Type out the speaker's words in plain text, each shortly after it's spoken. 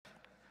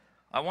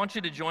I want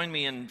you to join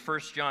me in 1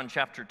 John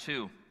chapter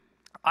 2.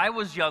 I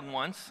was young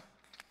once.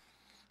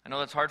 I know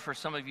that's hard for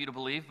some of you to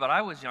believe, but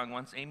I was young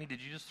once. Amy,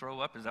 did you just throw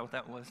up? Is that what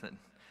that was?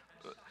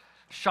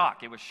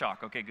 Shock. It was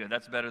shock. Okay, good.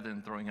 That's better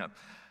than throwing up.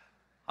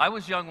 I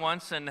was young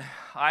once, and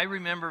I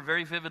remember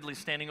very vividly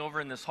standing over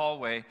in this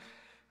hallway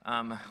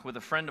with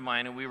a friend of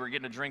mine, and we were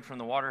getting a drink from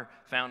the water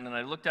fountain, and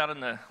I looked out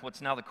in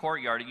what's now the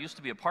courtyard. It used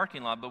to be a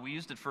parking lot, but we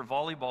used it for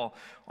volleyball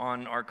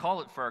on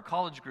for our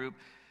college group,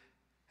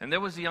 and there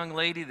was a young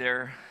lady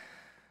there.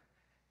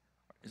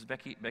 Is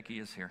Becky? Becky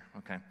is here.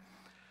 Okay.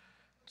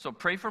 So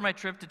pray for my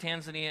trip to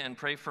Tanzania and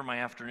pray for my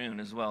afternoon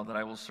as well, that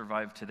I will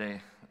survive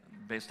today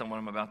based on what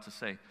I'm about to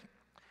say.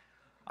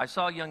 I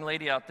saw a young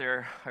lady out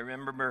there. I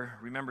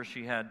remember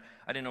she had,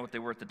 I didn't know what they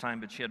were at the time,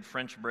 but she had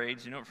French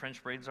braids. You know what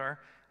French braids are?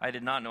 I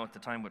did not know at the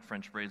time what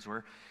French braids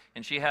were.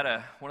 And she had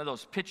one of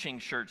those pitching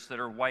shirts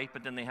that are white,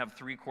 but then they have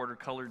 3/4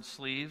 colored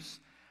sleeves.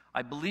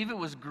 I believe it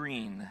was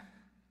green.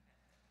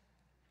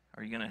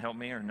 Are you going to help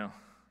me or no?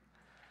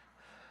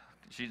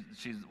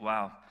 She's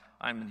wow,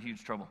 I'm in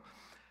huge trouble.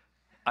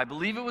 I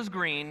believe it was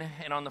green,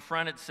 and on the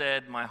front it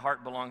said, "My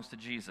heart belongs to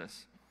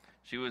Jesus."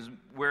 She was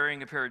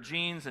wearing a pair of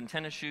jeans and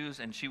tennis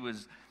shoes, and she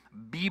was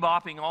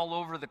bebopping all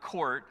over the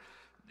court,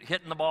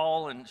 hitting the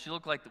ball, and she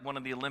looked like one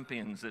of the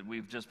Olympians that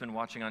we've just been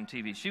watching on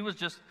TV. She was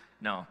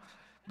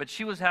but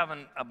she was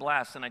having a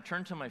blast, and I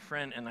turned to my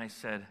friend and I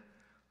said,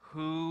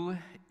 "Who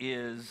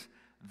is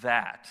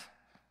that?"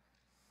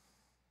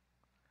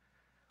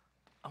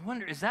 I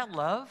wonder, is that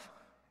love?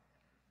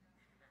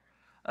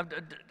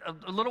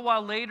 A little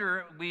while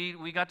later,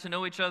 we got to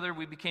know each other.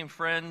 We became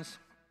friends.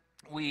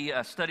 We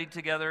studied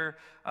together.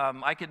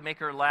 I could make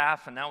her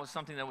laugh, and that was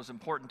something that was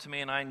important to me,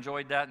 and I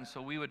enjoyed that. And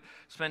so we would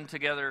spend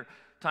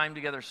time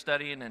together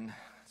studying and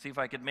see if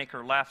I could make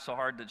her laugh so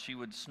hard that she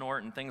would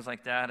snort and things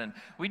like that. And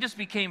we just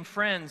became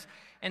friends.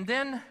 And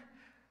then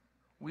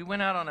we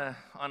went out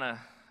on a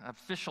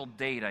official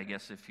date, I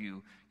guess, if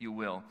you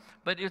will.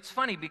 But it's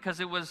funny because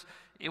it was.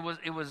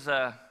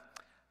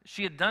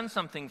 She had done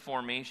something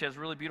for me. She has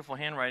really beautiful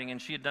handwriting,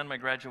 and she had done my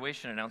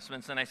graduation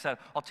announcements, and I said,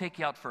 "I'll take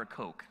you out for a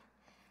Coke."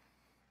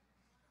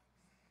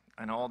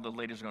 And all the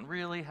ladies are going,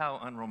 "Really? How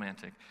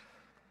unromantic."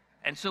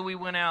 And so we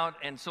went out,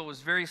 and so it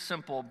was very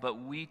simple, but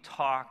we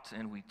talked,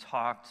 and we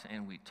talked,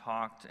 and we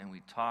talked, and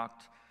we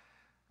talked.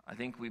 I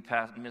think we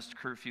missed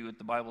curfew at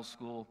the Bible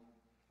school,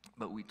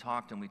 but we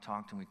talked, and we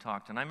talked, and we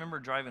talked. And I remember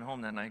driving home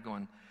that night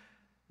going,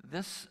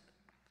 this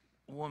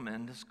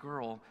woman, this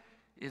girl,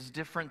 is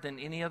different than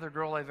any other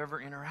girl I've ever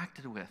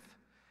interacted with.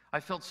 I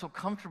felt so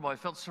comfortable. I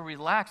felt so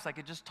relaxed. I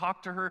could just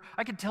talk to her.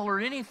 I could tell her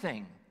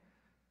anything.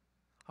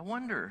 I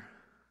wonder,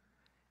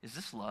 is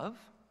this love?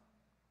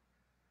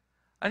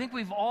 I think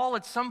we've all,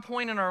 at some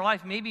point in our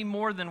life, maybe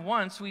more than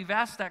once, we've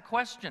asked that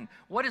question.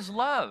 What is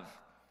love?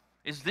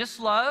 Is this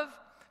love?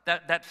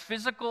 That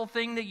physical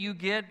thing that you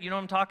get, you know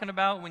what I'm talking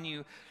about, when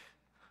you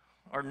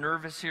are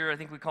nervous here, I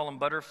think we call them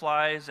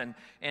butterflies, and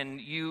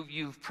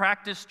you've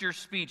practiced your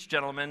speech,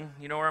 gentlemen.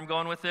 You know where I'm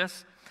going with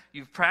this?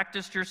 You've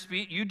practiced your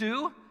speech. You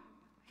do?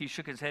 He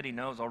shook his head, he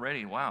knows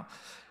already, wow.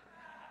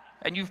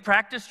 And you've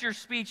practiced your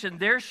speech, and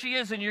there she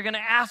is, and you're going to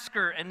ask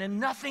her, and then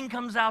nothing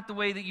comes out the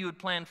way that you had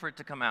planned for it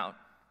to come out.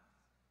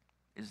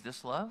 Is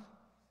this love?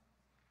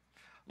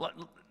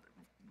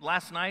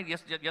 Last night,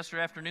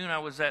 yesterday afternoon, I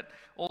was at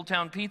Old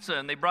Town Pizza,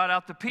 and they brought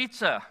out the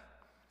pizza.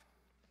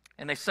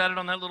 And they set it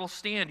on that little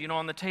stand,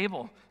 on the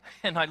table.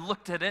 And I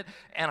looked at it,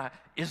 and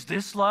is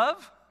this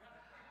love?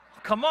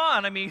 Come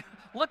on,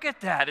 look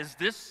at that. Is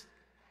this?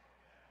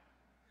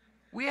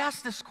 We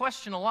ask this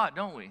question a lot,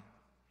 don't we?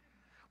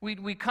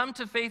 We come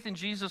to faith in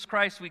Jesus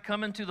Christ. We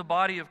come into the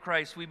body of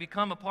Christ. We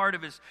become a part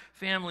of His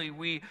family.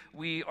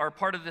 We are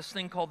part of this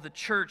thing called the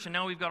church, and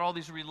now we've got all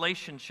these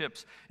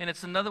relationships. And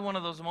it's another one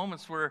of those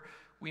moments where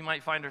we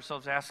might find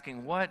ourselves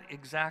asking, what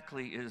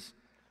exactly is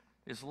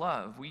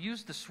love? We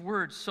use this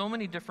word so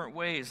many different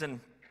ways, and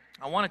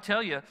I want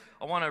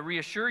to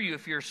reassure you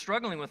if you're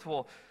struggling with,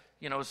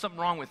 is something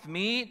wrong with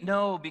me?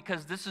 No,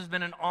 because this has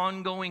been an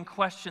ongoing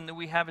question that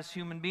we have as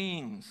human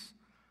beings.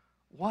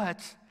 What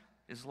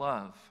is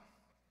love?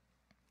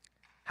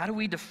 How do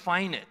we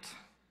define it?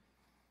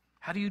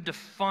 How do you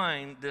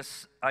define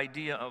this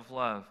idea of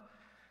love?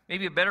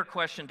 Maybe a better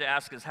question to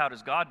ask is, how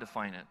does God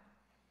define it?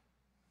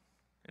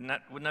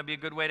 Wouldn't that be a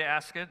good way to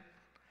ask it?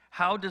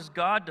 How does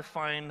God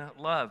define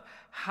love?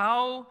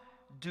 How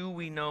do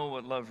we know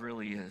what love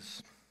really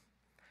is?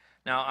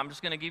 Now, I'm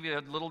just going to give you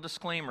a little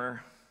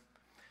disclaimer.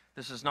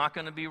 This is not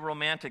going to be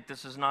romantic.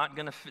 This is not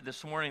going to fit,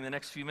 this morning, the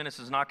next few minutes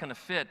is not going to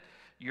fit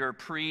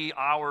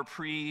our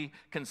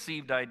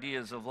preconceived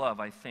ideas of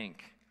love, I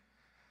think.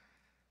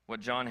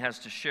 What John has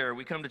to share.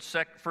 We come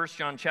to 1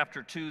 John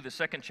chapter 2, the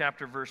second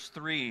chapter, verse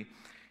 3.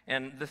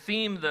 And the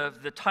theme,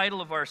 the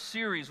title of our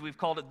series, we've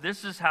called it,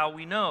 This is How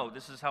We Know.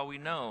 This is how we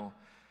know.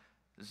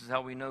 This is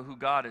how we know who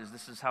God is.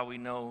 This is how we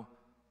know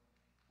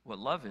what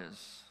love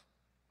is.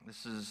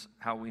 This is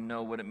how we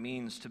know what it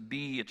means to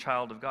be a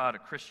child of God, a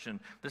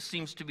Christian. This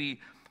seems to be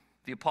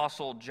the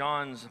Apostle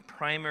John's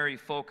primary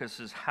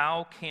focus, is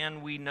how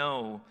can we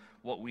know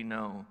what we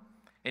know?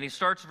 And he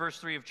starts verse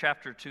 3 of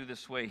chapter 2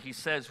 this way. He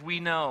says, we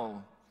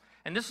know.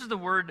 And this is the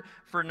word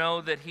for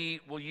know that he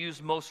will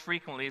use most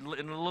frequently.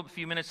 In a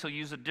few minutes, he'll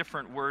use a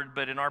different word,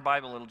 but in our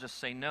Bible, it'll just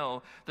say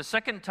know. The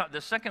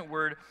second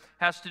word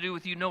has to do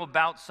with you know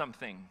about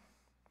something.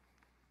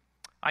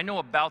 I know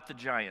about the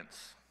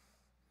Giants.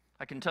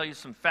 I can tell you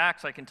some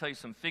facts. I can tell you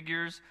some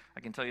figures. I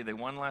can tell you they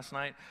won last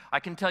night. I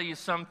can tell you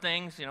some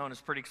things, and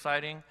it's pretty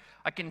exciting.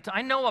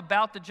 I know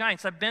about the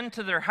Giants. I've been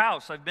to their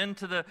house. I've been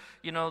to the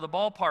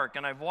ballpark,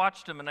 and I've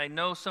watched them, and I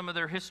know some of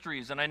their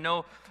histories, and I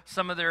know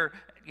some of their,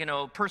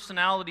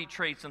 personality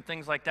traits and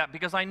things like that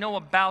because I know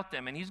about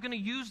them. And he's going to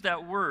use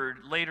that word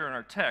later in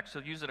our text.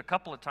 He'll use it a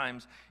couple of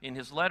times in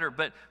his letter.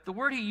 But the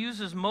word he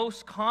uses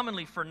most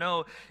commonly for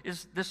know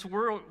is this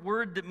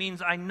word that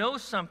means I know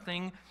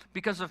something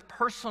because of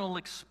personal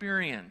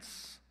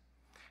experience.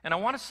 And I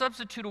want to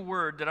substitute a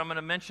word that I'm going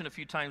to mention a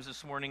few times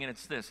this morning, and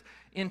it's this: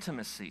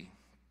 intimacy.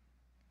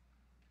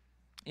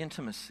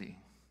 Intimacy.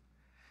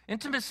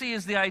 Intimacy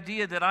is the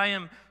idea that I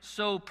am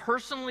so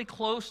personally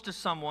close to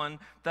someone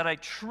that I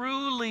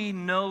truly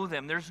know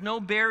them. There's no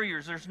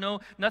barriers. There's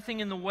nothing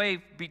in the way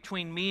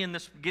between me and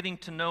this getting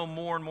to know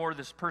more and more of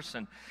this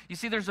person. You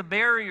see, there's a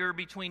barrier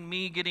between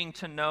me getting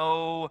to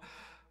know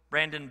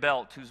Brandon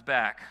Belt, who's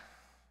back.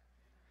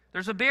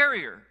 There's a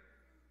barrier.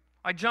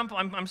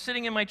 I'm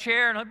sitting in my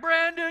chair, and I'm,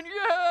 Brandon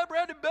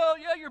Belt,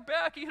 yeah, you're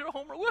back. He hit a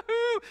home run,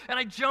 woohoo! And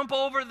I jump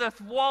over the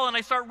wall, and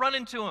I start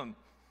running to him.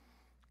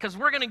 Because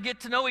we're going to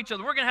get to know each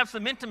other. We're going to have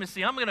some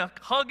intimacy. I'm going to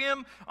hug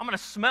him. I'm going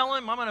to smell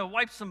him. I'm going to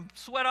wipe some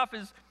sweat off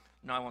his...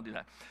 No, I won't do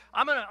that.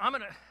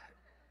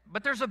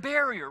 But there's a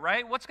barrier,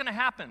 right? What's going to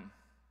happen?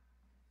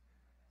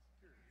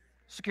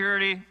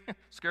 Security,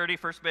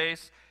 first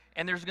base.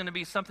 And there's going to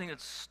be something that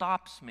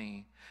stops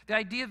me. The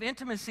idea of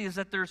intimacy is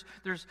that there's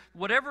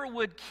whatever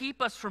would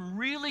keep us from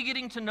really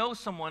getting to know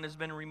someone has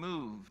been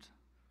removed.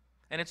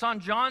 And it's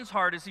on John's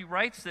heart as he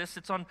writes this.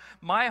 It's on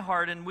my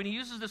heart. And when he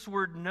uses this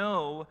word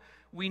know,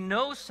 we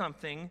know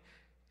something.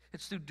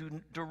 It's through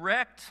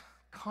direct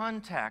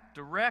contact,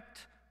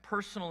 direct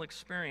personal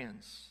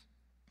experience.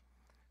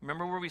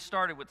 Remember where we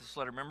started with this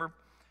letter. Remember,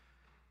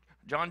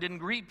 John didn't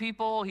greet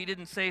people. He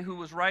didn't say who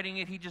was writing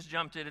it. He just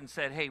jumped in and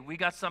said, hey, we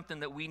got something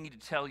that we need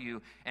to tell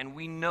you, and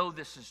we know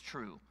this is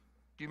true.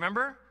 Do you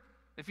remember?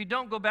 If you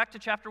don't, go back to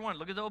chapter 1.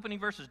 Look at the opening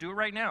verses. Do it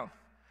right now.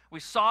 We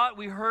saw it,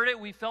 we heard it,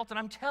 we felt it.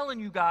 I'm telling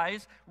you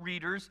guys,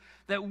 readers,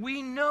 that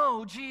we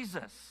know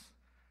Jesus.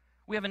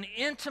 We have an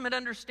intimate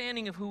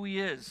understanding of who he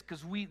is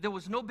because there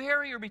was no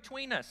barrier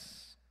between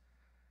us.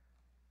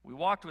 We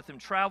walked with him,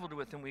 traveled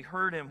with him, we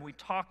heard him, we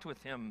talked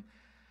with him.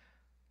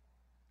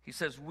 He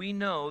says, we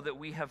know that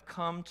we have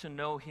come to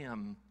know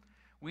him.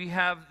 We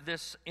have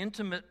this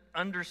intimate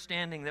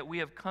understanding that we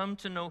have come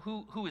to know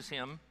who is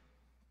him.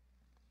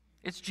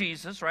 It's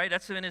Jesus, right?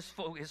 That's in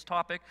his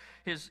topic,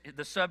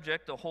 the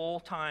subject the whole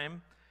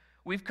time.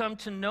 We've come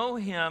to know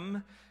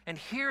him, and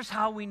here's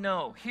how we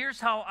know. Here's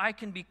how I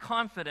can be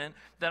confident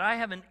that I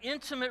have an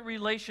intimate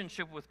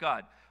relationship with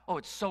God. Oh,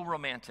 it's so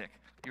romantic.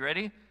 You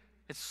ready?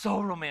 It's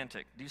so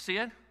romantic. Do you see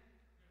it?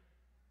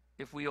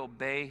 If we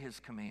obey his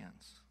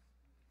commands.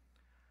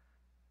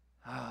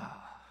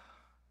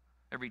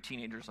 Every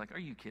teenager's like, are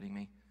you kidding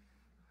me?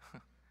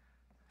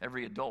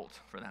 Every adult,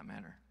 for that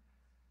matter.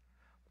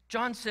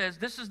 John says,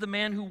 this is the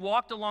man who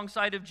walked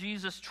alongside of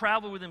Jesus,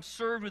 traveled with him,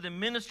 served with him,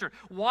 ministered,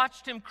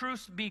 watched him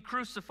be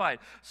crucified,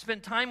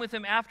 spent time with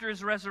him after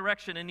his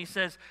resurrection. And he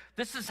says,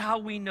 this is how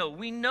we know.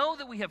 We know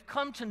that we have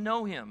come to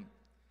know him.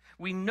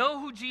 We know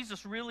who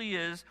Jesus really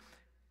is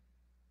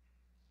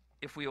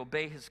if we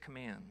obey his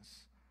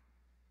commands.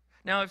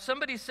 Now, if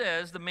somebody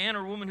says, the man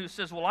or woman who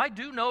says, well, I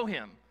do know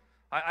him,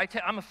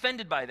 I'm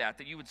offended by that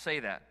you would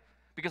say that.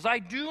 Because I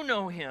do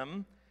know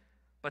him,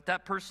 but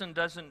that person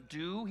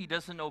he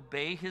doesn't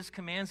obey his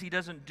commands, he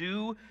doesn't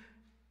do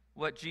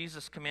what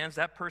Jesus commands,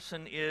 that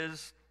person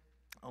is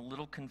a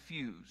little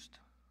confused.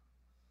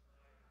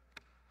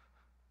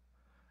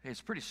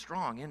 It's pretty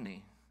strong, isn't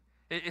he?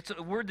 It's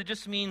a word that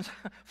just means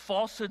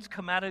falsehoods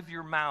come out of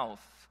your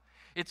mouth.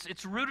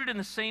 It's rooted in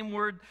the same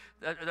word,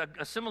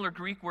 a similar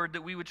Greek word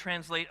that we would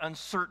translate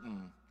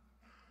uncertain.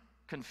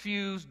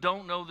 Confused,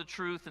 don't know the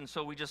truth, and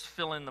so we just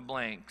fill in the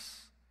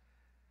blanks.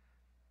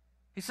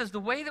 He says the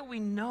way that we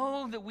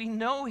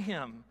know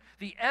him,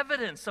 the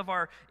evidence of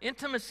our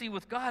intimacy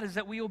with God is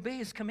that we obey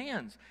his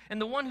commands.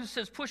 And the one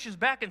who pushes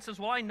back and says,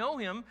 well, I know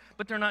him,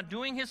 but they're not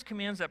doing his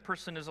commands, that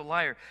person is a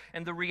liar.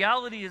 And the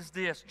reality is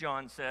this,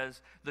 John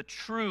says, the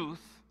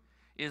truth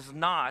is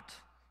not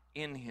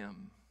in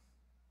him.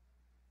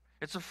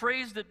 It's a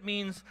phrase that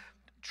means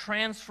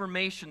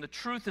transformation. The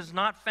truth is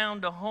not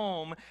found a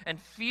home and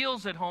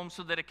feels at home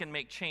so that it can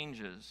make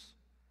changes.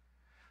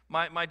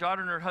 My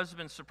daughter and her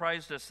husband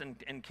surprised us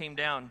and came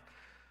down,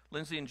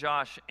 Lindsay and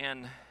Josh,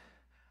 and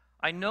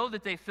I know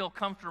that they feel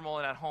comfortable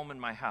at home in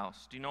my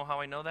house. Do you know how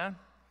I know that?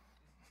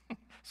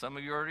 Some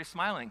of you are already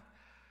smiling.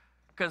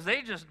 Because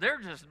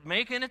they're just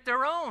making it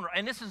their own.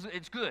 And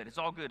it's good. It's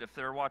all good if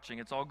they're watching.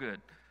 It's all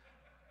good.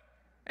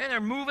 And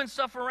they're moving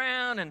stuff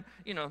around, and,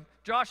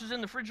 Josh is in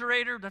the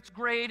refrigerator. That's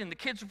great. And the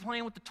kids are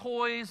playing with the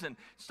toys, and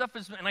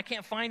and I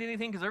can't find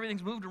anything because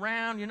everything's moved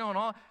around, and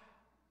all.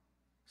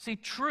 See,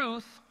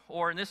 truth,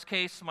 or in this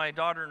case, my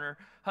daughter and her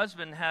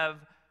husband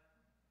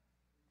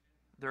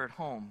they're at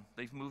home.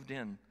 They've moved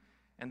in,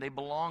 and they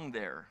belong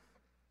there,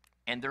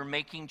 and they're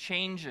making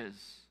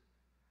changes.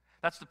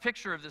 That's the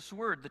picture of this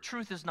word. The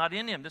truth is not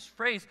in him. This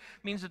phrase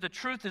means that the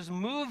truth is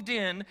moved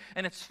in,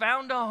 and it's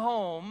found a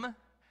home,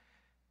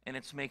 and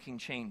it's making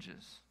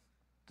changes.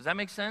 Does that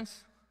make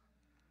sense?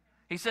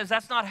 He says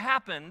that's not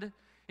happened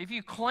if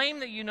you claim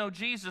that you know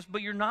Jesus,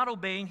 but you're not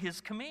obeying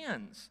his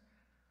commands.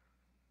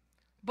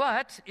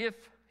 But if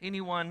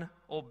anyone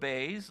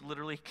obeys,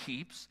 literally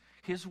keeps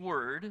his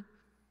word,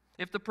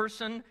 if the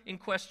person in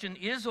question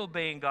is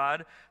obeying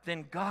God,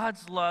 then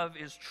God's love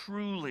is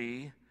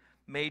truly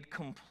made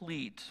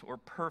complete or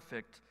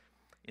perfect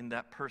in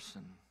that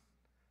person.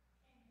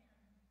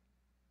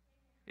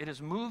 It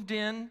is moved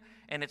in,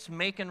 and it's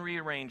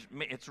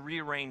it's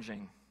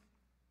rearranging.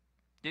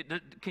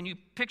 Can you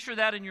picture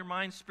that in your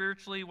mind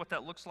spiritually, what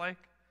that looks like?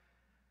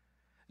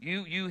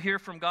 You hear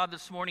from God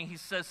this morning. He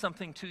says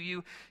something to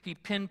you. He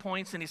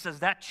pinpoints and he says,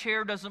 that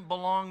chair doesn't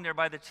belong there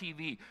by the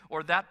TV,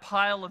 or that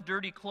pile of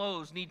dirty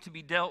clothes need to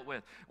be dealt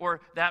with, or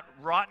that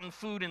rotten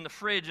food in the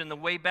fridge in the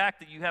way back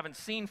that you haven't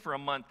seen for a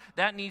month,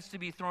 that needs to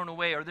be thrown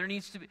away, or there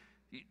needs to be,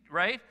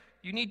 right?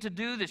 You need to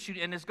do this.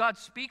 And as God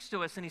speaks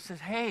to us and he says,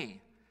 hey,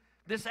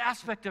 this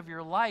aspect of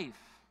your life,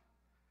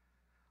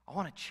 I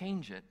want to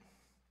change it.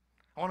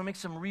 I want to make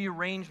some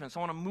rearrangements. I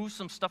want to move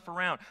some stuff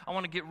around. I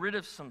want to get rid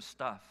of some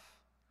stuff.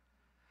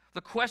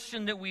 The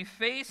question that we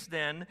face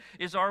then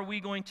is, are we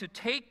going to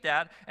take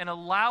that and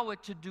allow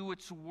it to do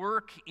its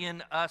work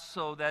in us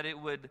so that it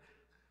would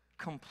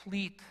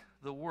complete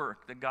the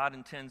work that God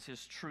intends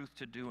his truth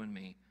to do in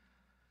me?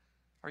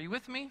 Are you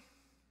with me?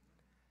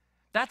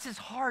 That's his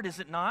heart, is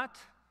it not?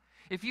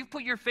 If you've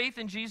put your faith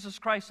in Jesus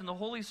Christ and the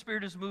Holy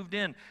Spirit has moved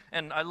in,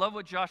 and I love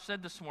what Josh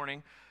said this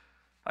morning,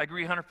 I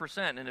agree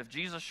 100%. And if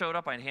Jesus showed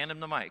up, I'd hand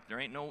him the mic.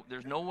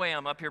 There's no way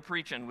I'm up here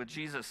preaching with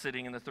Jesus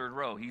sitting in the third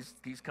row.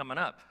 He's coming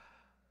up.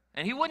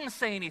 And he wouldn't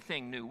say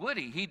anything new, would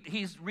he?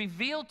 He's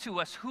revealed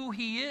to us who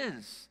he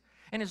is.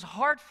 And his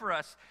heart for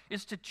us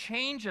is to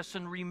change us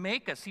and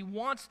remake us. He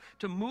wants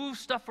to move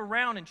stuff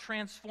around and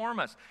transform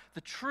us.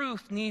 The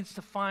truth needs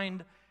to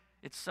find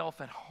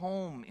itself at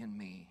home in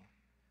me.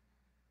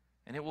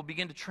 And it will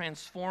begin to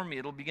transform me.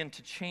 It'll begin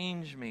to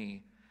change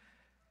me.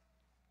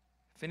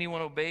 If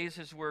anyone obeys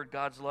his word,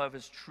 God's love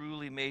is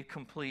truly made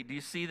complete. Do you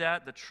see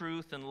that? The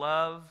truth and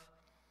love.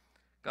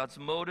 God's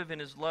motive in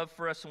his love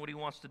for us and what he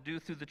wants to do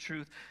through the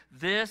truth.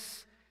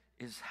 This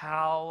is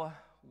how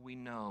we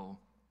know.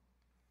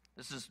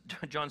 This is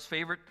John's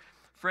favorite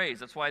phrase.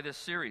 That's why this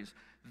series.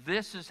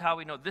 This is how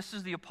we know. This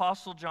is the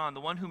Apostle John,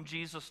 the one whom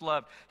Jesus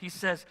loved. He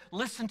says,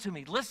 listen to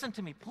me,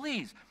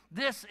 please.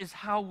 This is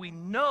how we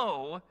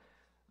know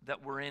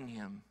that we're in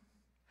him.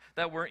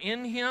 That we're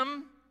in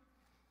him.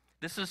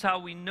 This is how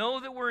we know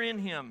that we're in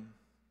him.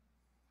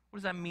 What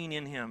does that mean,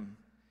 in him?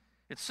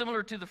 It's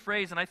similar to the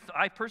phrase, and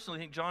I personally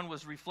think John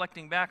was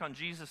reflecting back on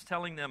Jesus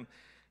telling them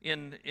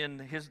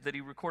that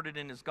he recorded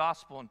in his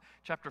gospel in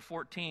chapter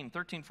 13,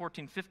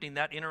 14, 15,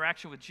 that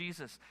interaction with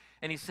Jesus.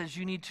 And he says,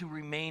 you need to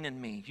remain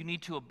in me. You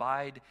need to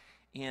abide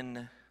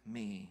in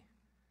me.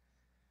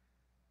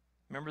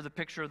 Remember the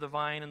picture of the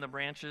vine and the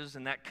branches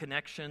and that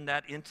connection,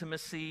 that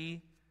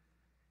intimacy?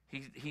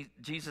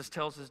 Jesus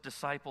tells his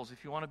disciples,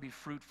 if you want to be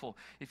fruitful,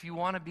 if you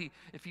want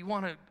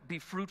to be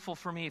fruitful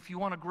for me, if you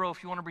want to grow,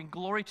 if you want to bring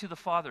glory to the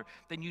Father,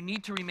 then you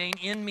need to remain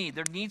in me.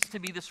 There needs to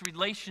be this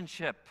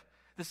relationship,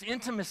 this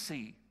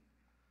intimacy.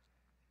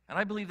 And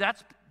I believe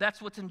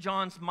that's what's in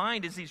John's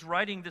mind as he's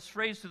writing this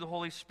phrase through the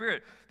Holy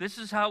Spirit. This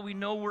is how we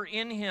know we're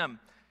in him.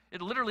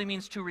 It literally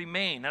means to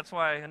remain. That's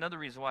why another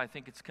reason why I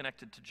think it's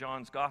connected to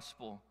John's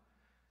gospel.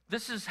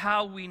 This is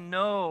how we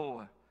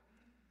know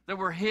that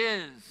we're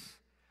his.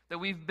 That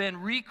we've been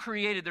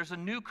recreated. There's a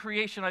new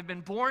creation. I've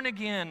been born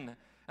again,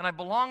 and I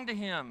belong to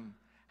him.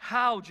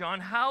 How, John?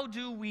 How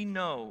do we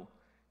know?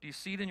 Do you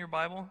see it in your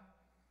Bible?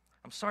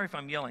 I'm sorry if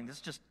I'm yelling. This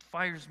just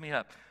fires me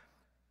up.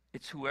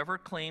 It's whoever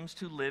claims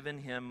to live in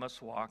him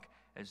must walk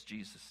as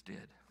Jesus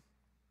did.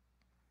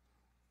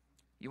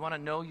 You want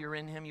to know you're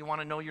in him. You want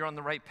to know you're on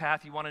the right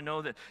path. You want to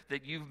know that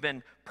you've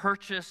been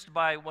purchased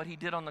by what he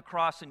did on the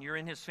cross and you're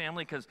in his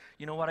family because,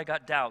 you know what, I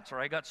got doubts or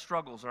I got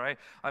struggles or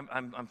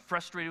I'm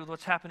frustrated with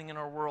what's happening in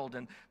our world.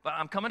 But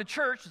I'm coming to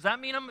church. Does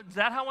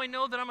that how I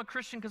know that I'm a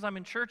Christian because I'm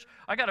in church?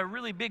 I got a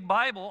really big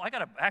Bible. I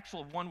got an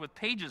actual one with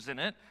pages in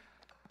it.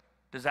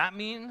 Does that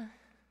mean?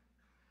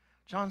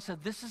 John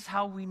said, this is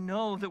how we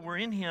know that we're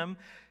in him.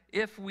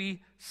 If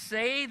we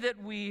say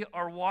that we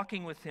are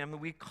walking with him,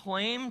 that we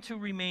claim to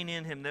remain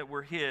in him, that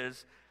we're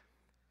his,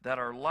 that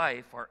our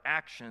life, our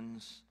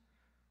actions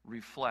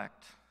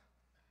reflect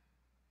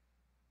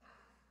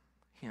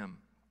him.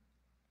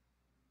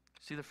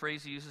 See the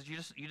phrase he uses?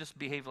 You just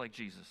behave like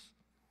Jesus.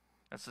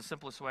 That's the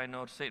simplest way I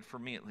know to say it, for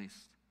me at least.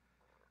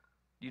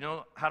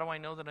 How do I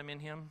know that I'm in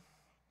him?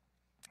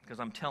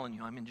 Because I'm telling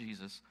you, I'm in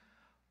Jesus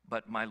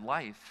But my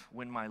life,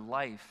 when my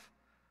life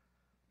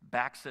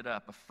backs it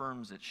up,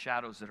 affirms it,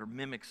 shadows it, or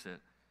mimics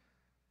it,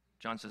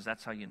 John says,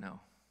 that's how you know.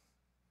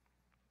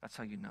 That's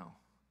how you know.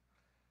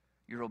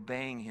 You're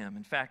obeying him.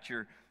 In fact,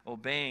 you're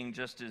obeying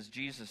just as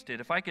Jesus did.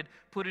 If I could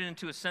put it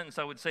into a sentence,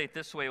 I would say it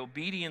this way: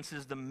 obedience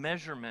is the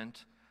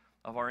measurement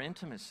of our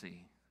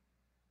intimacy.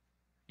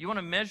 You want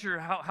to measure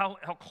how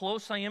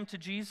close I am to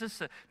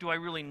Jesus? Do I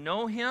really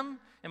know him?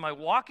 Am I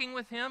walking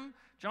with him?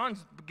 John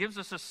gives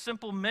us a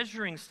simple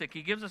measuring stick.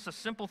 He gives us a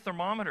simple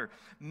thermometer.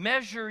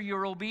 Measure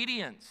your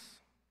obedience.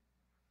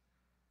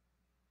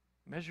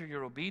 Measure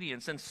your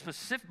obedience. And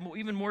specific,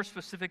 even more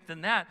specific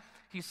than that,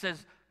 he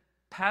says,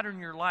 pattern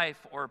your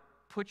life or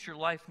put your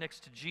life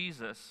next to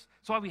Jesus.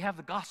 That's why we have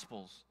the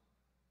Gospels.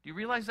 Do you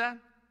realize that?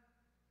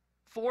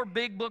 4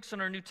 big books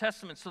in our New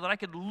Testament so that I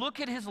could look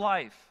at his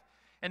life,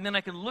 and then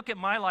I can look at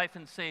my life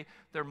and say,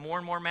 they're more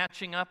and more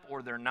matching up,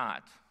 or they're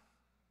not.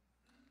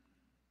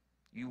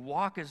 You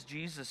walk as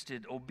Jesus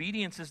did.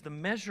 Obedience is the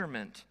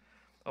measurement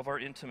of our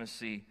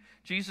intimacy.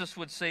 Jesus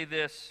would say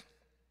this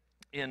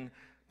in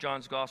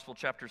John's Gospel,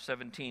 chapter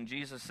 17.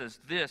 Jesus says,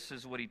 this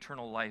is what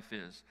eternal life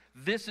is.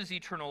 This is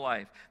eternal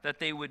life, that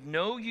they would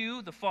know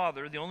you, the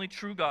Father, the only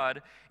true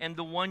God, and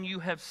the one you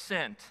have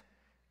sent,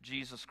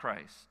 Jesus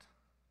Christ.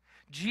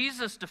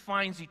 Jesus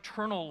defines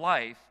eternal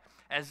life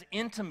as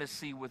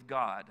intimacy with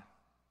God.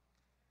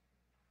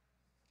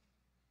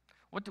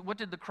 What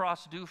did the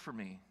cross do for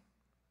me?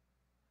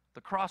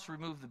 The cross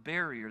removed the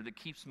barrier that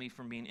keeps me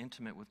from being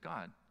intimate with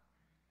God.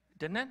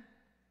 Didn't it?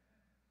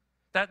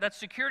 That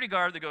security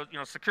guard that goes,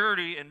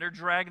 security, and they're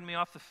dragging me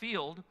off the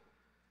field.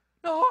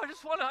 No, I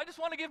just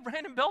want to give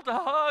Brandon Belt a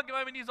hug.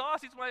 I mean, he's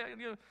awesome. He's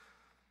my,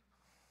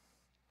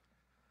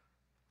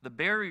 The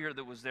barrier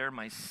that was there,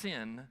 my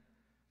sin,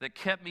 that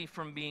kept me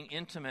from being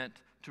intimate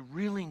to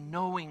really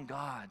knowing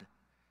God,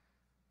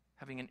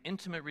 having an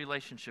intimate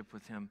relationship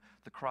with him,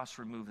 the cross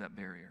removed that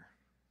barrier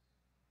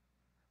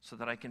so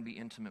that I can be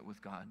intimate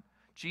with God.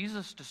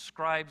 Jesus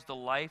describes the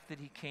life that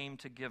he came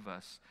to give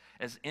us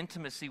as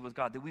intimacy with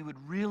God, that we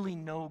would really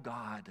know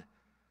God,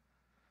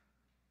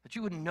 that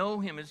you would know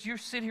him. As you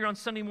sit here on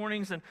Sunday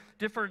mornings and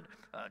different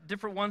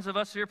ones of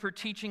us are here for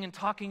teaching and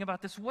talking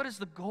about this, what is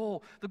the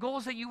goal? The goal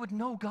is that you would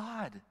know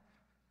God,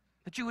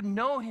 that you would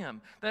know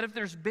him, that if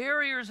there's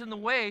barriers in the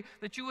way,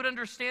 that you would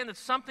understand that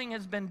something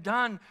has been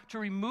done to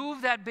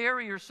remove that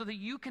barrier so that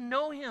you can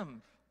know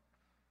him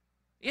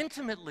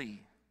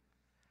intimately.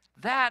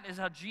 That is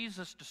how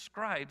Jesus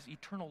describes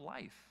eternal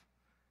life.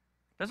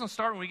 It doesn't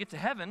start when we get to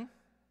heaven.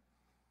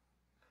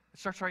 It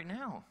starts right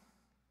now.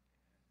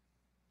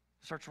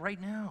 It starts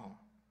right now.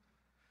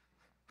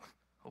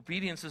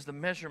 Obedience is the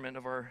measurement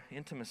of our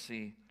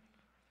intimacy.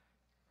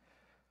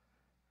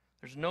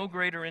 There's no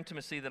greater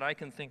intimacy that I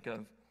can think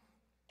of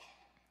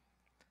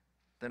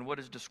than what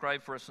is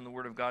described for us in the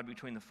Word of God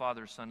between the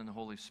Father, Son, and the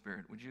Holy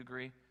Spirit. Would you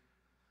agree?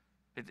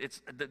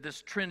 It's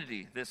this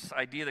Trinity, this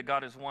idea that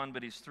God is one,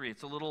 but he's three.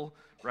 It's a little,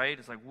 right?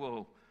 It's like,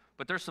 whoa.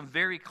 But there's some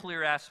very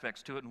clear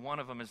aspects to it, and one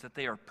of them is that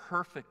they are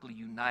perfectly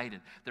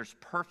united. There's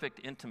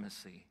perfect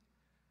intimacy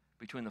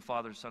between the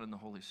Father, Son, and the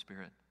Holy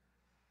Spirit.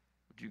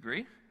 Would you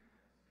agree?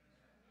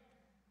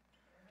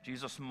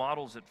 Jesus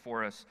models it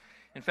for us.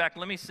 In fact,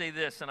 let me say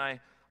this, and I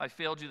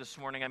failed you this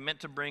morning. I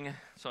meant to bring,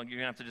 so you're going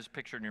to have to just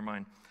picture it in your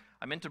mind.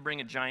 I meant to bring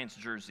a Giants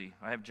jersey.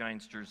 I have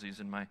Giants jerseys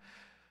in my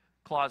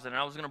closet, and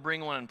I was going to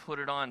bring one and put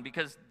it on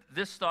because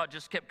this thought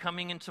just kept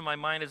coming into my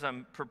mind as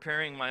I'm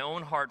preparing my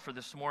own heart for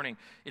this morning.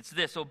 It's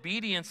this: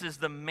 obedience is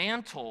the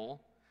mantle,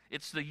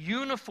 it's the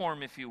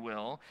uniform, if you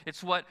will.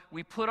 It's what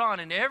we put on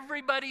and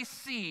everybody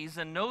sees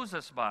and knows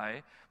us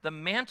by. The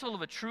mantle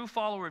of a true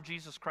follower of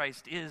Jesus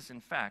Christ is,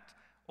 in fact,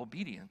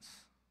 obedience.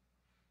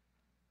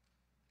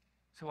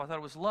 So I thought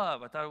it was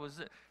love. I thought it was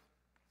it.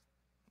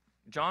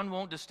 John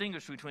won't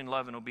distinguish between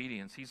love and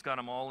obedience. He's got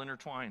them all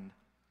intertwined.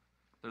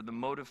 They're the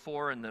motive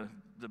for and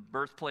the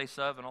birthplace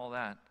of and all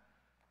that.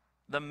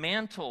 The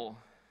mantle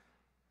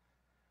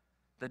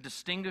that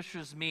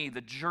distinguishes me,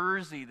 the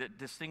jersey that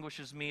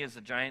distinguishes me as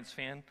a Giants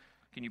fan.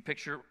 Can you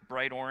picture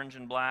bright orange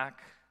and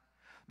black?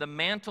 The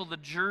mantle, the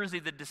jersey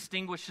that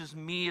distinguishes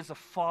me as a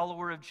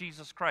follower of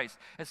Jesus Christ,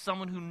 as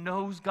someone who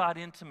knows God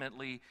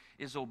intimately,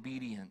 is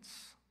obedience.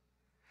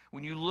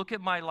 When you look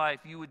at my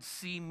life, you would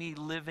see me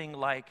living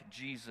like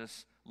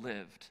Jesus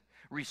lived,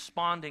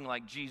 responding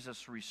like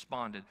Jesus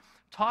responded,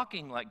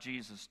 talking like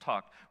Jesus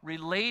talked,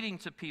 relating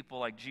to people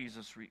like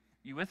Jesus.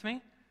 You with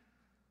me?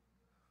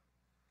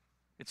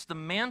 It's the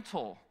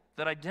mantle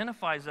that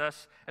identifies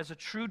us as a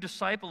true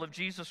disciple of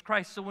Jesus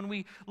Christ. So when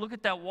we look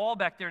at that wall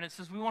back there and it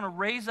says we want to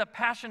raise up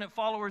passionate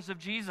followers of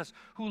Jesus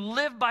who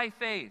live by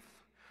faith,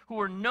 who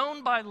are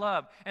known by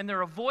love, and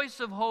they're a voice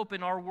of hope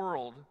in our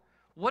world,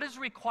 what is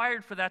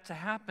required for that to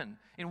happen?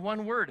 In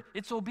one word,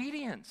 it's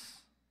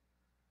obedience.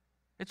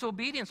 It's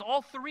obedience.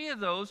 All three of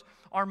those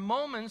are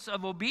moments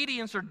of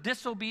obedience or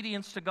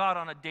disobedience to God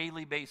on a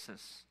daily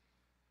basis.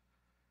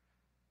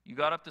 You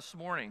got up this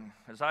morning,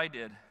 as I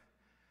did,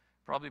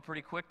 probably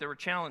pretty quick. There were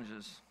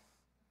challenges.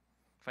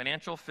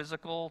 Financial,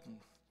 physical,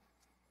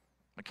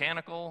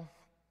 mechanical,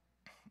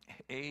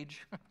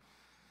 age.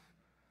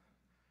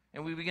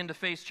 And we begin to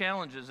face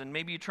challenges, and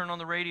maybe you turn on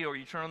the radio or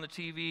you turn on the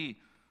TV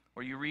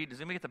or you read, does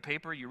anybody get the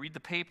paper? You read the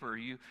paper,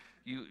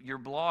 your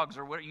blogs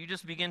or what, you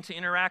just begin to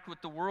interact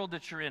with the world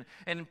that you're in.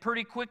 And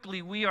pretty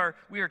quickly we are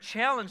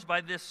challenged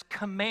by this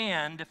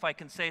command, if I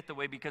can say it the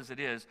way because it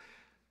is,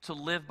 to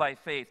live by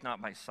faith,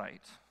 not by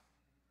sight.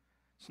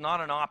 It's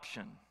not an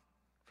option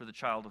for the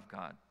child of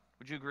God.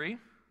 Would you agree?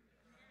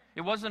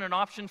 It wasn't an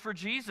option for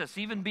Jesus,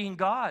 even being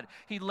God.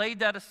 He laid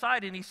that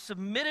aside and he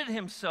submitted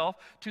himself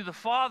to the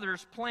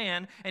Father's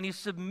plan, and he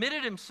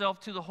submitted himself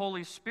to the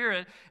Holy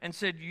Spirit and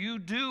said, you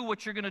do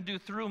what you're going to do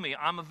through me.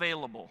 I'm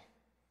available.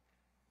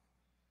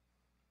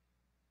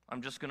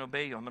 I'm just going to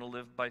obey you. I'm going to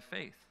live by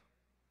faith.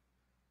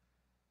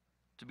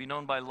 To be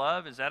known by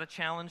love, is that a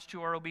challenge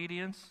to our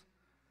obedience?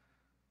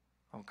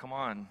 Oh, come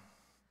on.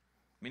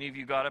 Many of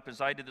you got up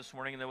as I did this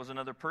morning and there was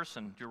another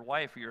person, your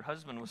wife or your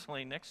husband was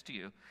laying next to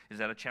you. Is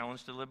that a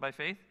challenge to live by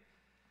faith?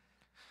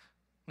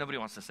 Nobody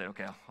wants to say,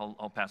 okay,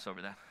 I'll pass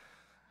over that.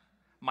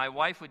 My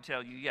wife would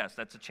tell you, yes,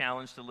 that's a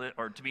challenge to live,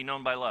 or to be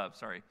known by love,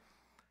 sorry.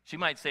 She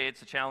might say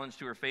it's a challenge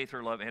to her faith,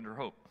 her love, and her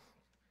hope.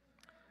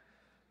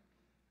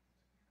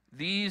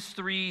 These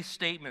three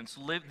statements,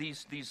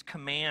 these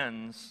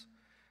commands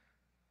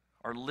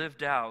are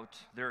lived out.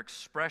 They're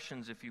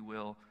expressions, if you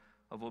will,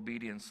 of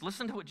obedience.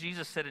 Listen to what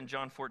Jesus said in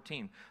John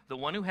 14. The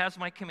one who has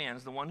my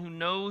commands, the one who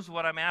knows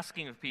what I'm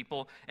asking of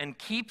people and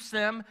keeps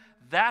them,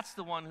 that's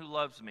the one who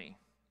loves me.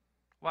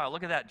 Wow,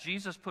 look at that.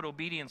 Jesus put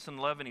obedience and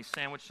love and he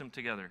sandwiched them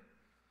together.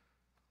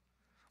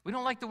 We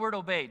don't like the word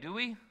obey, do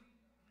we?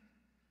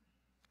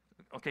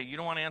 Okay, you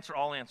don't want to answer,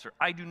 I'll answer.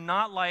 I do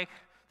not like,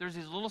 there's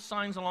these little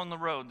signs along the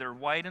road. They're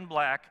white and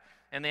black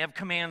and they have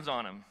commands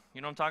on them.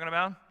 You know what I'm talking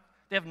about?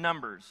 They have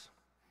numbers.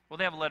 Well,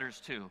 they have letters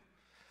too.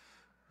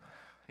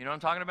 You know what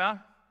I'm talking about?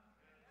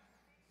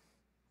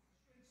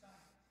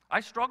 I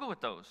struggle with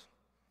those.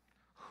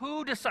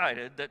 Who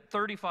decided that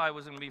 35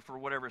 was going to be for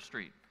whatever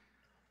street?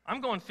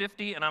 I'm going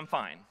 50 and I'm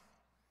fine.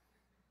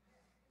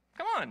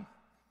 Come on.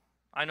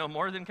 I know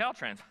more than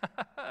Caltrans.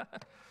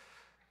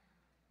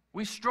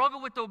 We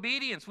struggle with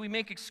obedience. We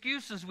make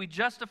excuses. We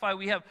justify.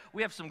 We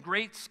have some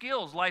great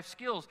skills, life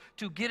skills,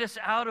 to get us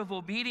out of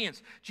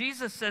obedience.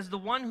 Jesus says, the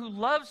one who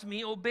loves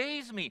me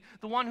obeys me.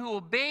 The one who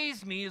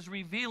obeys me is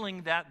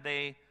revealing that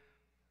they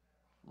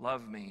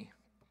love me.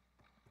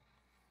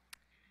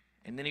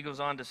 And then he goes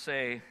on to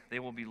say, they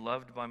will be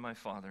loved by my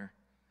Father.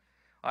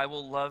 I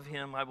will love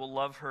him, I will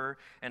love her,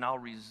 and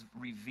I'll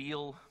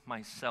reveal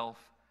myself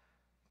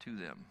to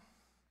them.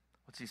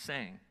 What's he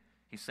saying?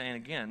 He's saying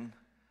again,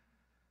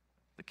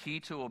 the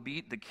key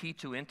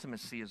to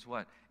intimacy is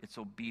what? It's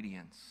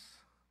obedience.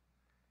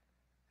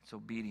 It's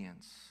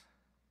obedience.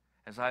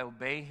 As I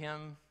obey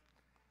him,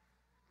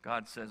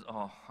 God says,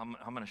 oh, I'm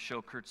going to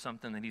show Kurt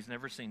something that he's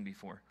never seen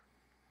before.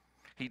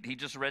 He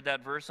just read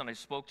that verse and I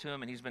spoke to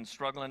him and he's been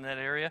struggling in that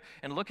area.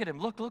 And look at him.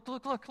 Look.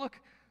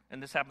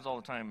 And this happens all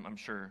the time, I'm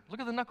sure. Look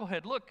at the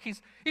knucklehead. Look,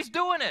 he's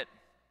doing it.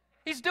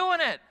 He's doing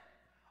it.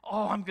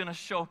 Oh, I'm going to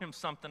show him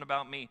something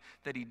about me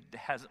that he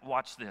hasn't.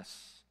 Watch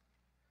this.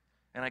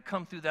 And I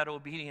come through that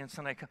obedience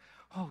and I go,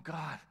 oh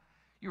God,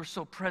 you're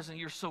so present.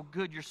 You're so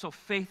good. You're so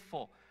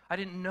faithful. I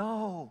didn't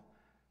know.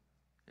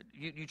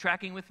 You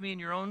tracking with me in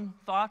your own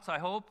thoughts, I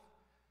hope?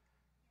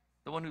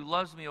 The one who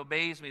loves me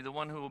obeys me. The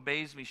one who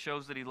obeys me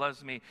shows that he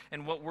loves me.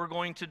 And what we're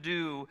going to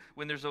do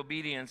when there's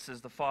obedience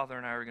is the Father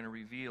and I are going to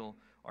reveal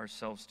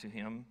ourselves to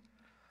him.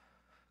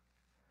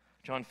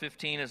 John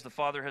 15, as the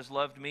Father has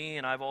loved me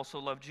and I've also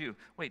loved you.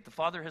 Wait, the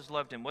Father has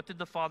loved him. What did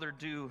the Father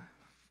do?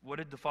 What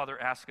did the Father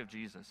ask of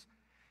Jesus?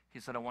 He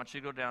said, I want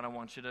you to go down. I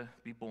want you to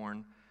be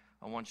born.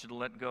 I want you to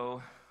let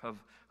go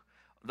of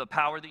the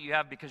power that you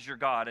have because you're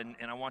God, and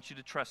I want you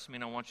to trust me,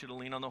 and I want you to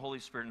lean on the Holy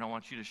Spirit, and I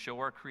want you to show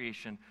our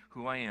creation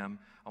who I am.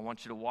 I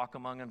want you to walk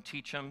among them,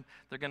 teach them.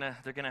 They're gonna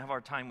have our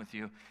time with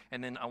you,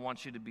 and then I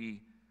want you to be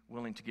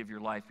willing to give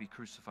your life, be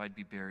crucified,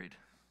 be buried.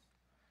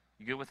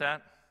 You good with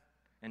that?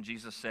 And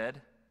Jesus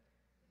said,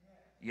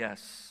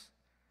 yes.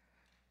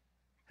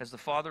 As the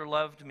Father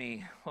loved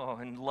me,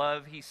 in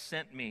love he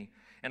sent me,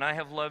 and I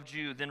have loved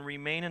you, then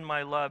remain in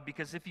my love,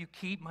 because if you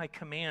keep my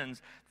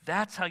commands,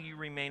 that's how you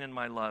remain in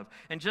my love.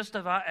 And just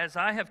as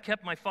I have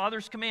kept my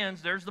Father's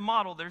commands, there's the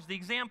model, there's the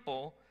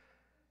example,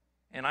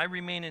 and I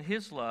remain in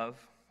his love,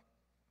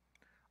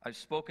 I've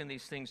spoken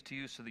these things to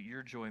you so that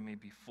your joy may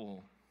be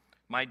full.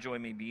 My joy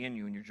may be in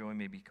you, and your joy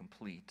may be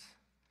complete.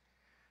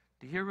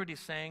 Do you hear what he's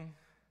saying?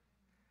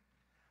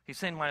 He's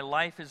saying my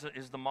life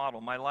is the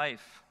model, my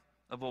life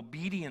of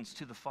obedience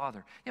to the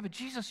Father. Yeah, but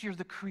Jesus, you're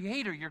the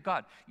creator, you're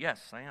God.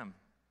 Yes, I am.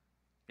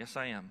 Yes,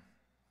 I am.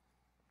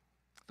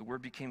 The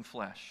Word became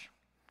flesh,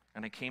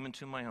 and I came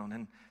into my own,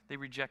 and they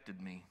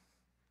rejected me,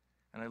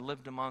 and I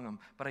lived among them.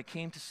 But I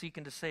came to seek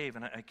and to save,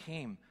 and I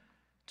came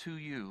to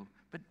you.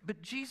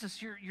 But Jesus,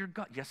 you're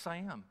God. Yes, I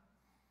am.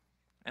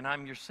 And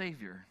I'm your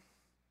Savior.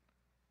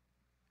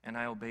 And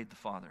I obeyed the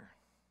Father.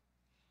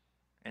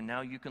 And now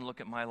you can look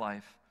at my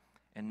life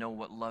and know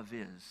what love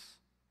is.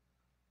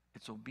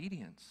 It's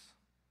obedience.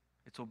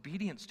 It's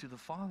obedience to the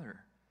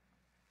Father.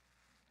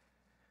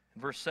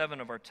 Verse 7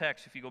 of our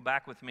text, if you go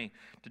back with me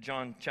to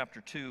John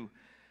chapter 2,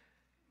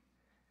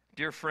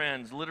 dear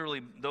friends,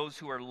 literally those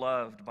who are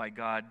loved by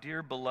God,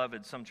 dear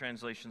beloved, some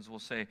translations will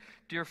say,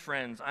 dear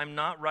friends, I'm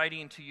not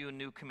writing to you a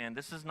new command.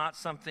 This is not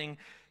something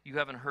you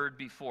haven't heard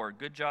before.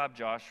 Good job,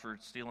 Josh, for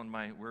stealing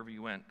wherever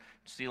you went,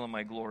 stealing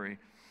my glory.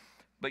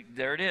 But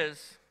there it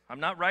is. I'm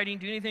not writing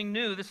to you anything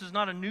new. This is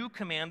not a new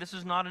command. This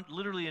is not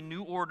literally a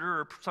new order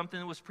or something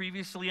that was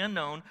previously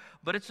unknown,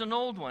 but it's an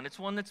old one. It's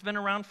one that's been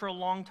around for a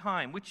long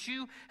time, which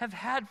you have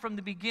had from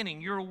the beginning.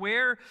 You're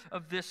aware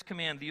of this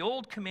command. The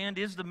old command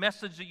is the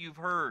message that you've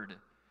heard.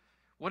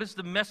 What is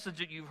the message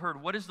that you've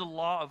heard? What is the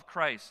law of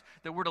Christ?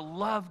 That we're to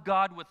love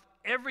God with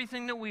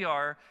everything that we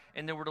are,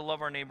 and that we're to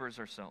love our neighbor as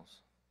ourselves.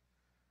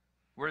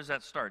 Where does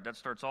that start? That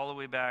starts all the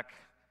way back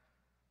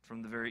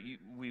from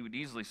we would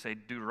easily say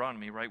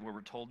Deuteronomy, right, where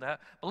we're told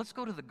that. But let's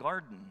go to the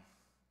garden.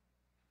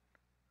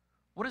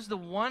 What is the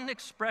one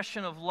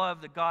expression of love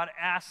that God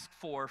asked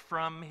for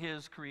from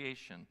his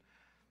creation?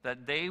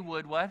 That they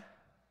would what?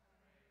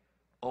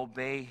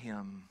 Obey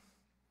him.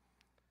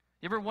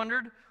 You ever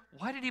wondered,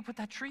 why did he put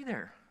that tree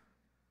there?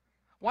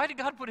 Why did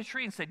God put a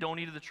tree and say, don't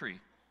eat of the tree?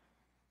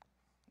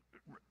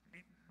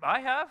 I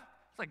have.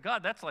 It's like,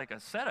 God, that's like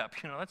a setup,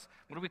 that's,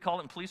 what do we call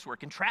it in police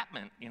work?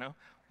 Entrapment,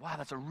 Wow,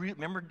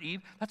 remember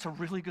Eve? That's a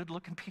really good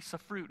looking piece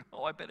of fruit.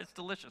 Oh, I bet it's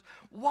delicious.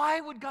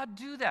 Why would God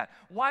do that?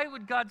 Why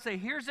would God say,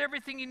 here's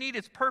everything you need.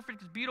 It's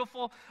perfect. It's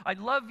beautiful. I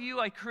love you.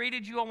 I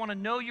created you. I want to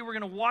know you. We're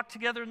going to walk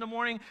together in the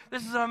morning.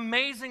 This is an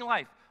amazing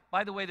life.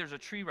 By the way, there's a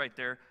tree right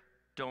there.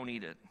 Don't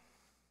eat it.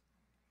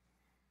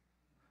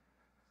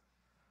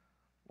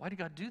 Why did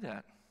God do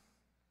that?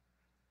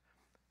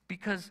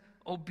 Because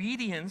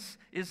obedience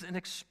is an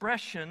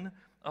expression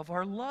of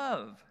our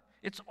love.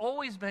 It's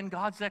always been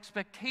God's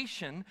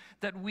expectation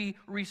that we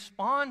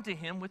respond to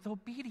him with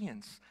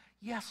obedience.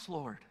 Yes,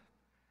 Lord.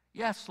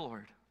 Yes,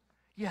 Lord.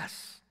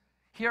 Yes.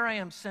 Here I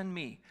am, send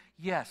me.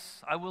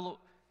 Yes, I will.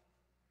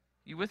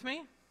 You with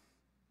me?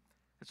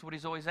 That's what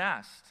he's always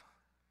asked.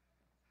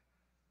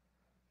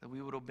 That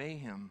we would obey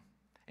him.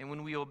 And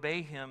when we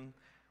obey him,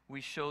 we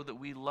show that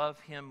we love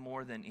him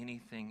more than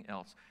anything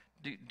else.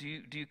 Do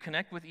you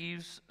connect with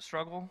Eve's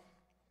struggle?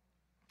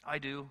 I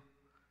do.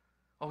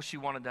 Oh, she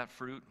wanted that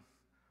fruit.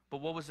 But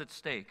what was at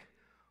stake?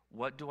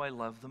 What do I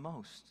love the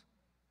most?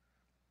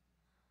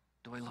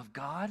 Do I love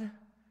God?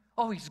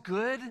 Oh, he's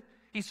good.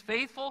 He's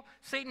faithful.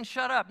 Satan,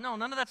 shut up. No,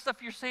 none of that stuff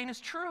you're saying is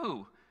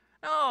true.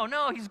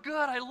 No, he's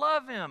good. I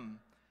love him.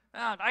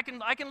 I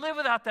can live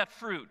without that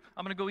fruit.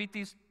 I'm going to go eat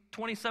these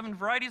 27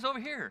 varieties over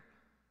here.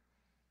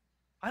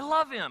 I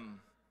love him.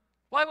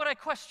 Why would I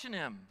question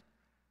him?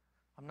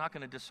 I'm not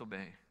going to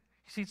disobey.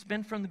 You see, it's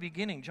been from the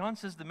beginning. John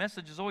says the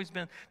message has always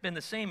been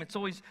the same. It's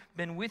always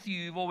been with you.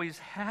 You've always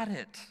had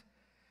it.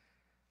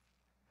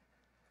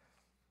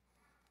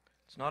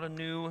 It's not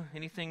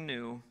anything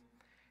new.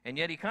 And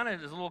yet he kind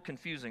of is a little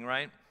confusing,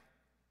 right?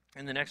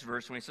 In the next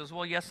verse when he says,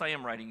 well, yes, I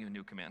am writing you a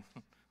new command.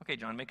 Okay,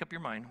 John, make up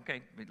your mind.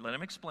 Okay, let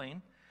him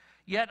explain.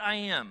 Yet I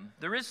am.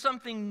 There is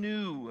something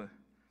new.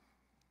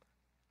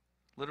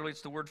 Literally,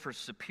 it's the word for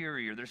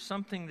superior. There's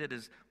something that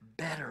is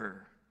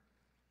better.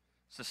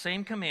 It's the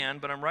same command,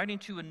 but I'm writing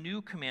to you a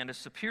new command, a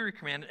superior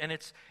command, and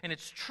its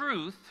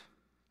truth,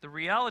 the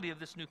reality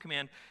of this new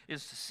command,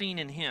 is seen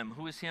in him.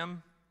 Who is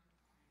him?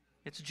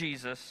 It's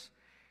Jesus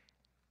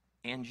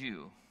and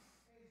you.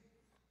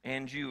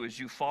 And you, as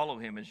you follow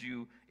him, as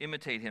you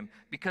imitate him.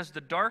 Because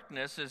the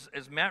darkness,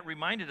 as Matt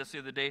reminded us the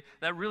other day,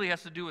 that really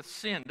has to do with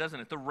sin, doesn't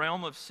it? The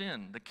realm of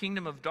sin, the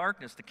kingdom of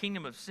darkness, the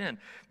kingdom of sin.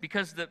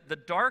 Because the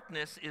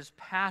darkness is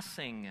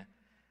passing.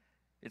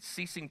 It's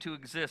ceasing to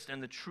exist,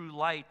 and the true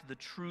light, the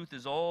truth,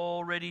 is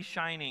already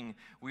shining.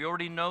 We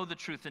already know the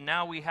truth, and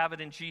now we have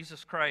it in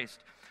Jesus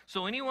Christ.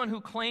 So anyone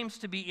who claims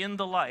to be in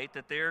the light,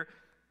 that they're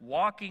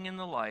walking in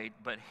the light,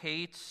 but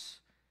hates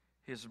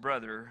his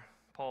brother,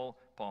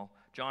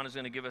 John is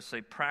going to give us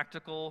a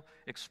practical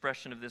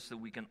expression of this that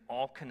we can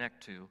all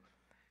connect to.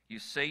 You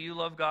say you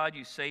love God,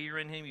 you say you're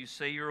in him, you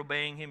say you're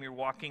obeying him, you're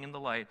walking in the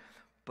light,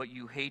 but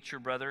you hate your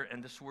brother,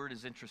 and this word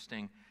is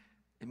interesting.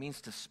 It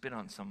means to spit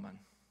on someone.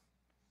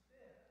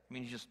 It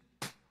means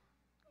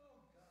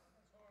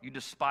you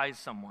despise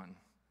someone.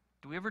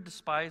 Do we ever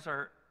despise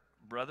our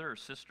brother or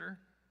sister?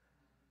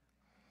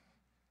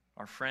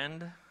 Our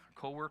friend, our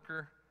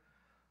coworker,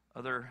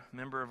 other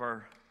member of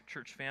our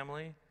church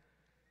family?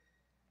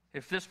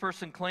 If this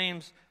person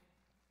claims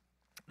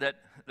that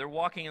they're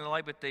walking in the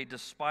light but they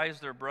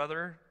despise their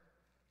brother,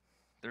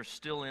 they're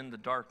still in the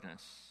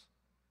darkness.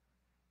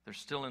 They're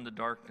still in the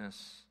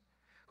darkness.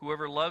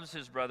 Whoever loves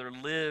his brother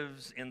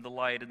lives in the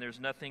light, and there's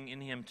nothing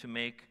in him to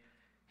make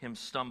him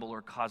stumble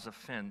or cause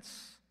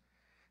offense.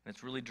 And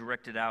it's really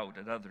directed out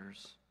at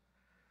others.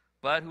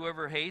 But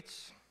whoever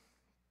hates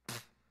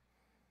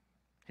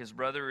his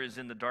brother is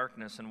in the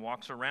darkness and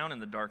walks around in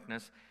the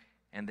darkness,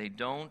 and they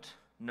don't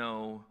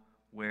know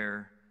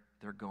where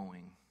they're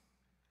going.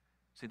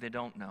 See, they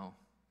don't know.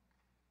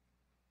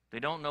 They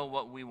don't know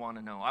what we want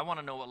to know. I want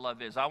to know what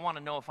love is. I want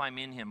to know if I'm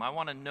in him. I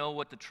want to know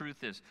what the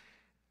truth is.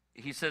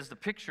 he says the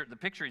picture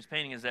he's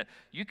painting is that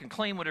you can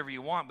claim whatever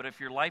you want, but if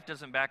your life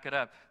doesn't back it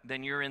up,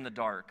 then you're in the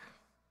dark.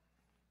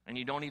 And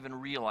you don't even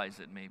realize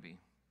it maybe.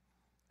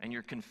 And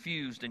you're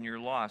confused and you're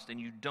lost and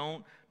you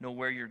don't know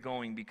where you're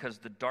going because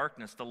the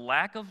darkness, the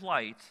lack of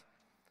light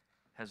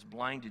has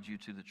blinded you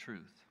to the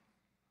truth.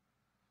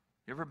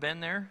 You ever been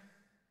there?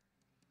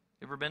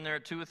 You ever been there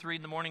at 2 or 3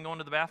 in the morning going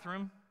to the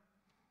bathroom?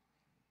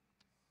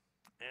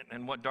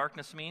 And what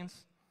darkness means?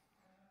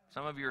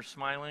 Some of you are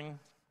smiling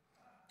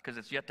because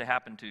it's yet to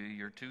happen to you.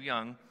 You're too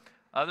young.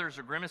 Others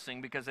are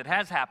grimacing because it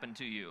has happened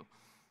to you.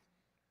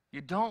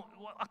 You don't,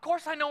 well, of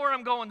course I know where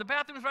I'm going. The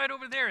bathroom's right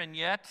over there. And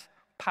yet,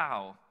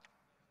 pow.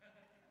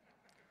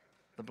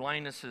 The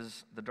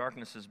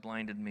darkness has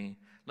blinded me.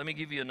 Let me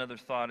give you another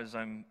thought as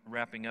I'm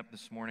wrapping up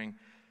this morning.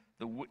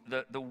 The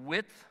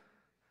width,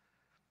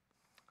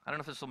 I don't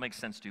know if this will make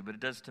sense to you, but it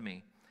does to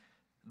me.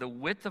 The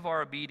width of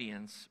our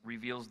obedience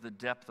reveals the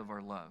depth of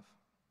our love.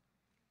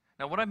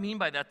 Now, what I mean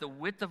by that, the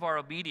width of our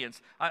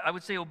obedience, I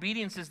would say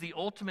obedience is the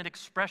ultimate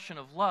expression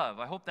of love.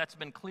 I hope that's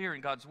been clear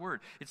in God's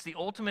Word. It's the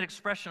ultimate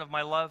expression of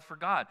my love for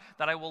God,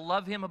 that I will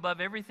love Him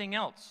above everything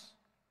else.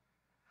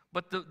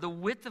 But the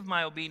width of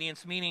my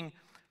obedience, meaning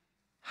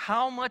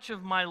how much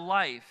of my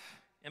life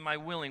am I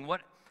willing,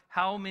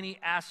 how many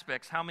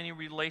aspects, how many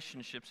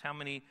relationships, how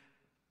many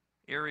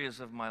areas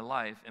of my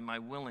life am I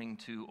willing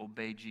to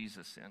obey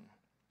Jesus in?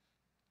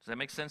 Does that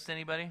make sense to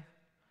anybody?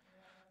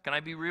 Can I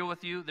be real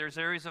with you? There's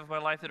areas of my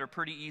life that are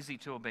pretty easy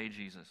to obey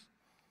Jesus.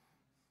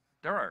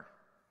 There are.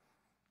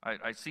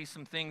 I see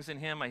some things in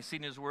Him, I see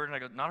in His Word, and I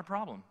go, not a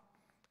problem.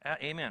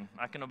 Amen.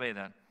 I can obey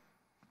that.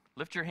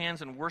 Lift your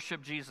hands and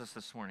worship Jesus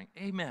this morning.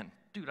 Amen.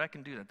 Dude, I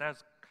can do that.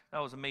 That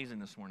was amazing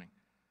this morning.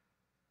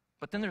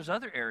 But then there's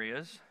other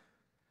areas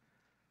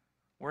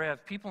where I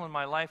have people in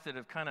my life that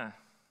have kind of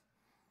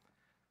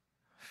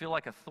feel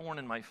like a thorn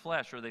in my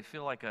flesh, or they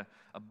feel like a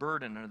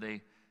burden, or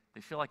they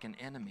feel like an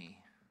enemy.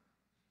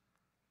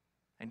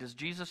 And does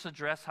Jesus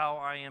address how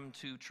I am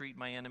to treat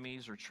my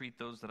enemies or treat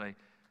those that I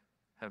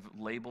have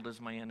labeled as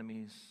my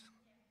enemies?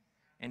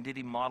 And did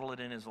He model it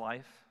in His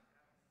life?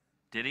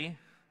 Did He?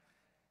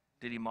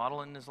 Did He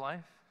model it in His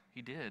life?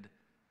 He did.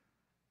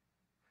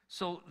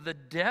 So the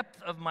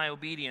depth of my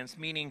obedience,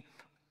 meaning,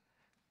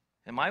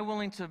 am I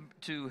willing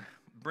to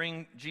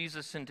bring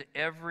Jesus into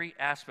every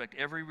aspect,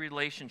 every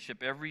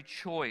relationship, every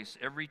choice,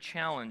 every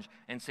challenge,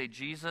 and say,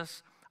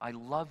 Jesus, I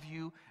love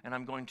you and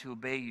I'm going to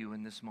obey you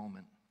in this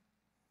moment?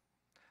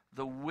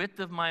 The width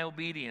of my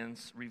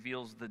obedience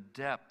reveals the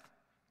depth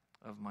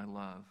of my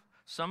love.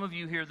 Some of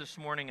you here this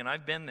morning, and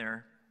I've been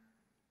there,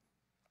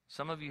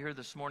 some of you here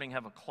this morning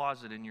have a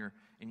closet in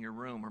your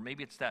room, or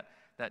maybe it's that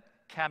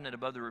cabinet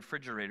above the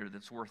refrigerator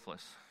that's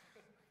worthless.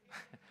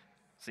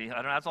 See,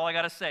 that's all I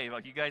got to say.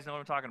 Like, you guys know what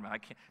I'm talking about.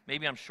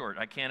 Maybe I'm short.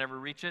 I can't ever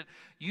reach it.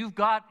 You've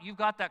got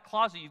that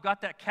closet. You've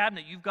got that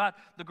cabinet. You've got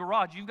the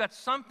garage. You've got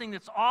something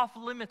that's off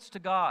limits to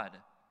God.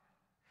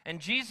 And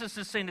Jesus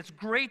is saying, it's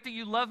great that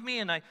you love me,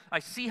 and I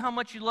see how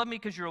much you love me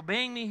because you're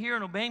obeying me here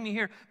and obeying me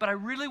here, but I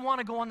really want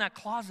to go in that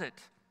closet.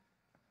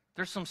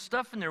 There's some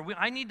stuff in there.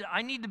 I need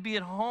to be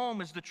at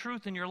home as the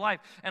truth in your life,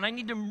 and I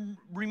need to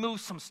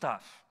remove some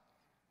stuff.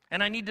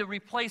 And I need to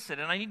replace it,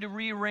 and I need to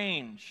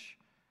rearrange.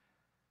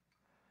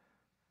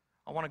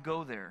 I want to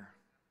go there.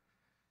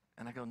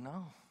 And I go,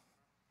 no,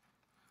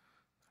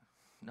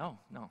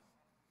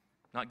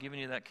 not giving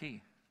you that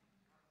key.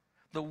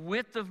 The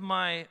width of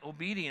my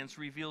obedience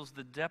reveals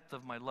the depth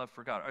of my love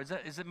for God.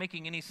 Is it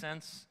making any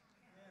sense?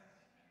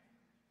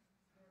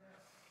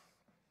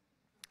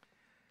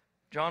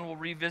 John will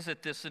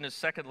revisit this in his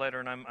second letter,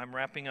 and I'm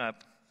wrapping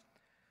up.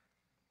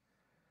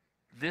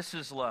 This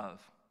is love.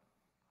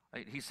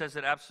 He says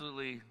it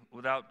absolutely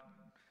without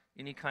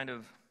any kind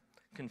of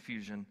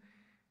confusion.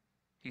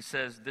 He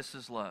says, this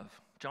is love.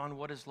 John,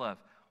 what is love?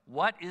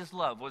 What is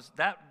love? Was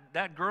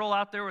that girl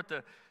out there with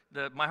the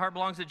my heart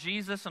belongs to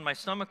Jesus, and my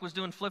stomach was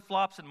doing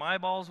flip-flops, and my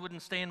eyeballs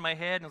wouldn't stay in my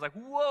head, and I was like,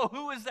 whoa,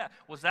 who is that?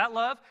 Was that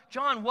love?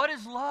 John, what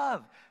is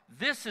love?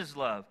 This is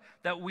love,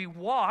 that we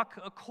walk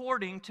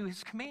according to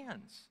His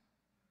commands.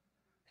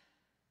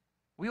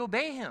 We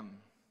obey Him.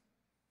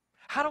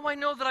 How do I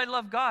know that I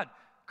love God?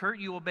 Kurt,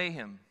 you obey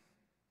Him.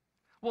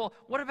 Well,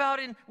 what about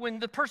when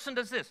the person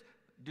does this?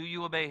 Do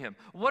you obey him?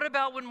 What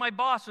about when my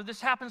boss or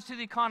this happens to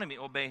the economy?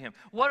 Obey him.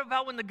 What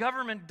about when the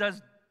government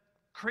does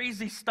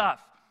crazy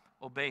stuff?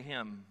 Obey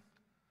him.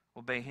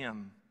 Obey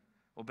him.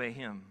 Obey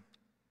him.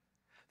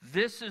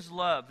 This is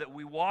love, that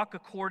we walk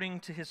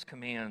according to His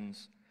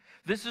commands.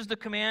 This is the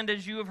command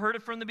as you have heard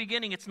it from the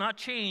beginning. It's not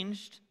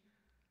changed,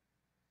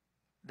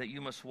 that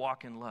you must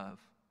walk in love.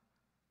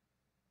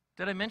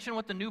 Did I mention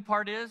what the new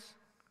part is?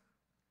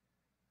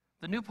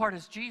 The new part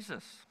is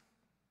Jesus.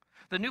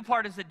 The new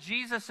part is that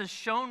Jesus has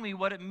shown me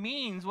what it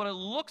means, what it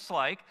looks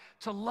like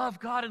to love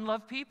God and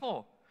love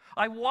people.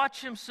 I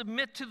watch Him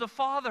submit to the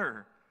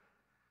Father.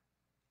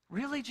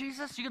 Really,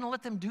 Jesus? You're going to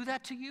let them do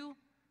that to you?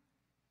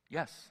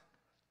 Yes.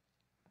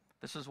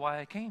 This is why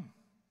I came.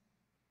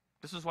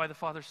 This is why the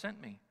Father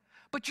sent me.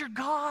 But you're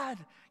God.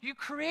 You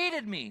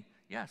created me.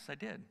 Yes, I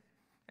did.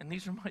 And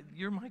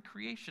you're my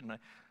creation.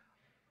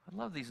 I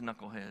love these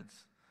knuckleheads.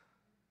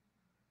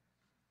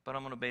 But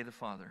I'm going to obey the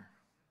Father.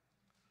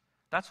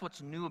 That's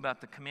what's new about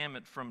the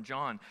commandment from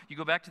John. You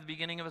go back to the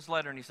beginning of his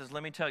letter and he says,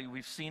 let me tell you,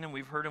 we've seen him,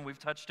 we've heard him, we've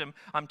touched him.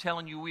 I'm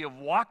telling you, we have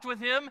walked with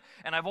him,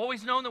 and I've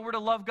always known that we're to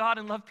love God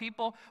and love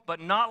people, but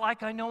not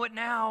like I know it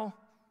now,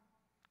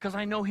 because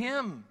I know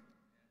him.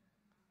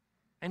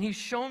 And he's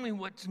shown me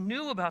what's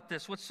new about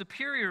this, what's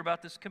superior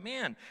about this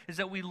command, is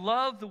that we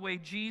love the way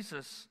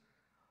Jesus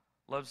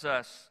loves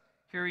us.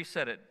 Here he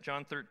said it,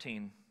 John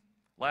 13,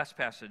 last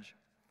passage.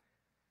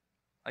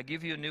 I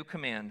give you a new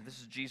command. This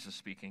is Jesus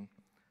speaking.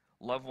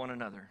 Love one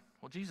another.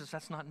 Well, Jesus,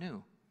 that's not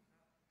new.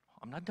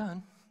 I'm not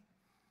done.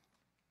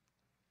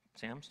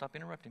 Sam, stop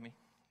interrupting me.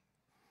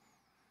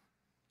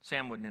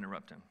 Sam wouldn't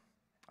interrupt him.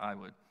 I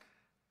would.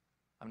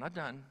 I'm not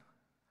done.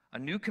 A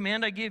new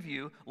command I give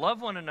you,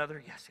 love one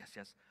another. Yes, yes,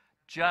 yes.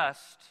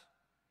 Just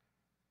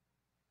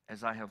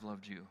as I have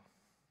loved you.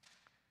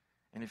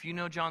 And if you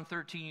know John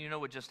 13, you know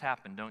what just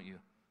happened, don't you?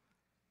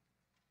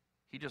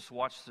 He just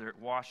washed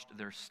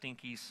their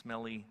stinky,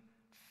 smelly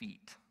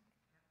feet.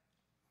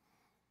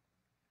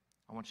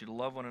 I want you to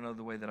love one another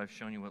the way that I've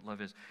shown you what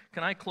love is.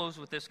 Can I close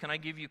with this? Can I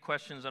give you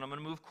questions? And I'm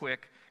going to move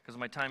quick because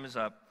my time is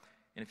up.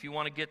 And if you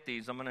want to get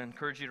these, I'm going to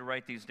encourage you to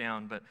write these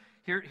down. But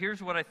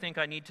here's what I think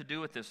I need to do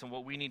with this and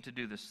what we need to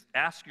do this.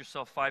 Ask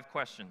yourself 5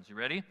 questions. You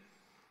ready?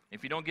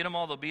 If you don't get them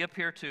all, they'll be up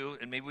here too,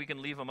 and maybe we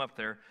can leave them up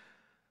there,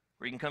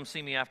 or you can come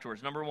see me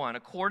afterwards. Number 1,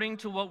 according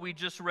to what we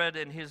just read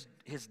in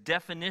his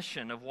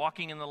definition of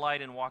walking in the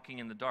light and walking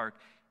in the dark,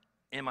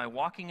 am I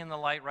walking in the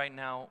light right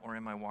now, or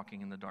am I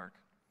walking in the dark?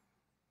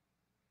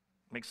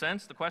 Make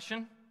sense, the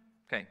question?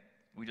 Okay,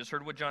 we just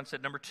heard what John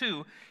said. Number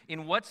 2,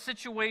 in what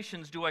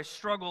situations do I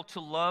struggle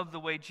to love the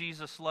way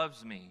Jesus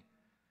loves me?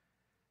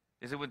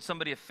 Is it when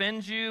somebody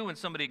offends you, when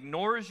somebody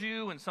ignores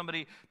you, when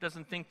somebody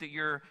doesn't think that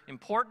you're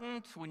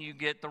important, when you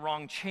get the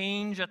wrong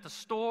change at the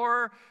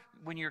store,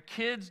 when your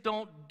kids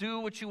don't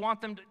do what you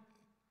want them to?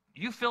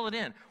 You fill it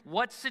in.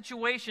 What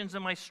situations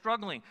am I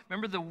struggling?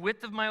 Remember the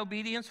width of my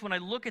obedience? When I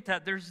look at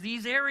that, there's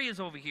these areas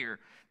over here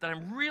that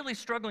I'm really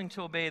struggling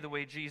to obey the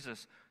way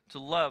Jesus, to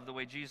love the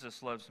way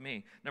Jesus loves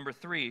me. Number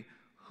 3,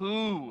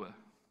 who?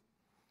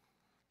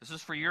 This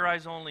is for your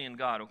eyes only in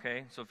God,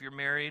 okay? So if you're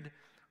married,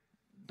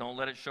 don't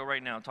let it show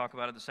right now. Talk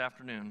about it this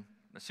afternoon.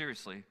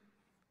 Seriously,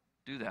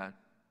 do that.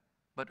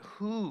 But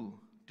who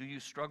do you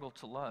struggle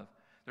to love?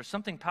 There's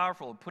something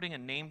powerful of putting a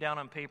name down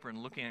on paper and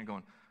looking at it and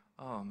going,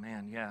 oh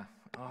man, yeah,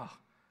 oh.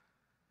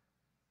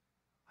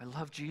 I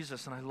love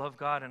Jesus and I love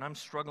God and I'm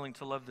struggling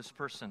to love this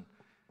person.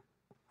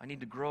 I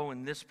need to grow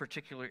in this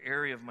particular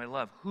area of my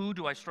love. Who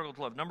do I struggle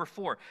to love? Number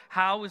 4,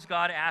 how is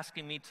God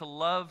asking me to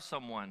love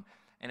someone?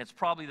 And it's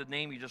probably the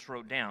name you just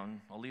wrote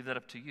down. I'll leave that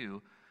up to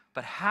you.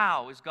 But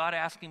how is God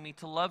asking me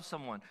to love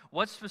someone?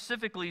 What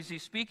specifically is he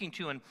speaking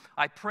to? And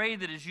I pray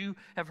that as you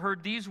have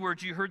heard these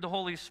words, you heard the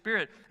Holy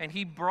Spirit, and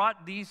he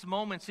brought these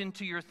moments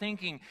into your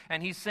thinking,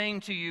 and he's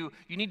saying to you,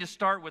 you need to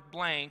start with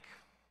blank,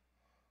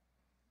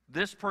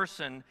 this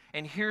person,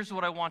 and here's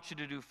what I want you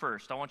to do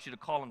first. I want you to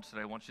call him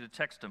today. I want you to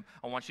text him.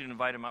 I want you to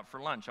invite him out for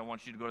lunch. I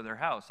want you to go to their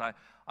house.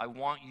 I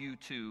want you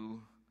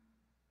to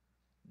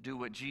do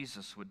what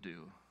Jesus would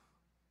do.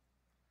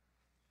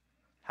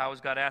 How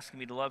is God asking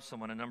me to love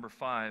someone? And number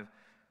 5,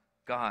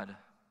 God,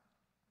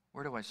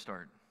 where do I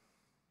start?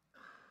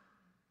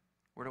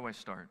 Where do I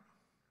start?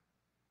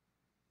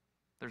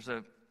 There's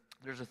a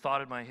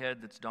thought in my head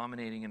that's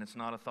dominating, and it's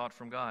not a thought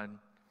from God.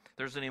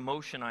 There's an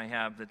emotion I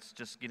have that's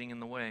just getting in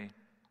the way.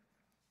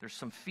 There's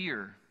some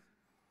fear.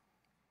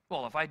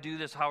 Well, if I do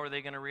this, how are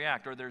they going to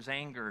react? Or there's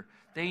anger.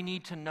 They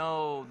need to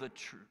know the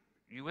truth.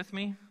 You with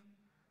me?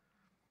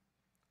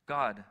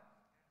 God,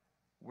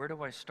 where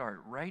do I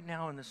start? Right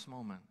now in this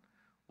moment.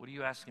 What are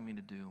you asking me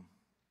to do?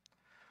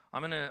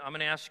 I'm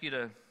gonna ask you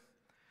to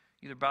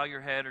either bow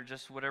your head or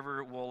just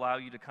whatever will allow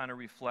you to kind of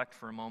reflect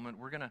for a moment.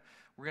 We're gonna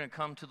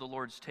come to the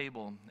Lord's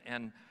table,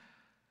 and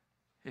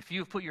if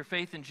you've put your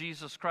faith in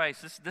Jesus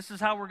Christ, this is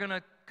how we're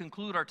gonna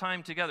conclude our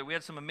time together. We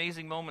had some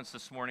amazing moments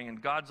this morning,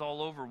 and God's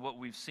all over what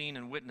we've seen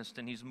and witnessed,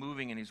 and He's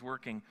moving and He's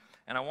working.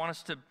 And I want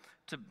us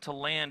to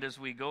land as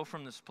we go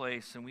from this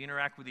place and we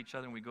interact with each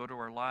other and we go to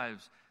our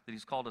lives that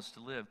He's called us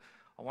to live.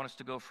 I want us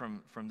to go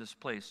from this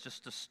place,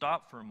 just to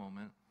stop for a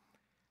moment.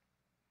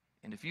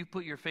 And if you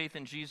put your faith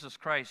in Jesus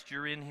Christ,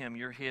 you're in Him,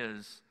 you're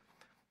His.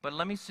 But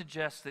let me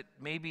suggest that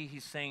maybe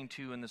He's saying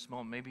to you in this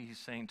moment, maybe He's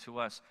saying to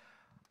us,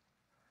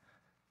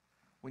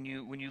 when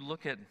you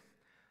look at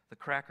the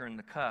cracker in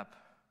the cup,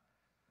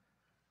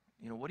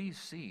 what do you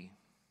see?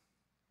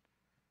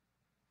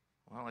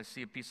 Well, I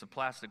see a piece of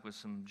plastic with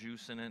some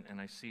juice in it, and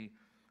I see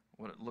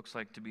what it looks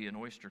like to be an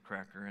oyster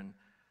cracker, and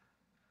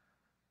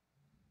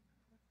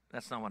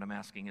that's not what I'm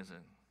asking, is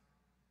it?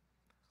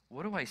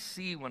 What do I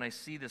see when I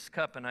see this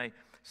cup and I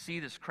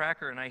see this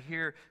cracker and I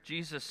hear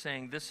Jesus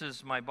saying, this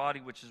is my body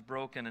which is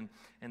broken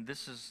and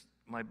this is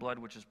my blood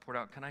which is poured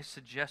out? Can I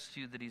suggest to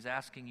you that He's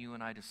asking you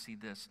and I to see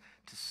this,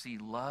 to see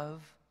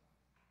love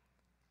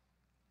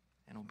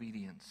and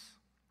obedience?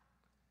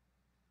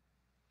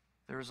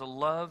 There is a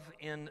love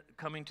in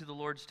coming to the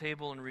Lord's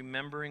table and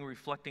remembering,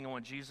 reflecting on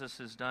what Jesus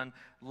has done.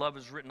 Love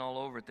is written all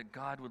over it, that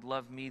God would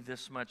love me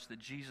this much, that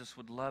Jesus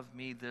would love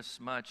me this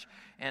much.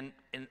 And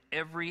in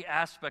every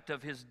aspect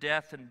of his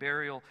death and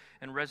burial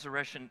and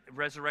resurrection,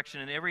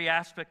 in every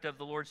aspect of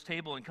the Lord's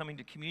table and coming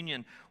to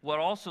communion, what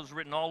also is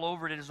written all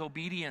over it is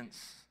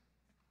obedience.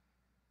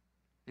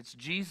 It's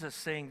Jesus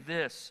saying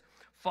this,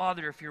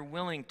 Father, if you're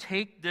willing,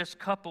 take this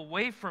cup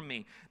away from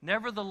me.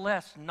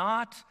 Nevertheless,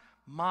 not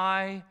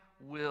my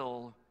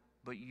will,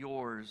 but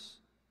yours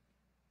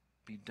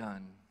be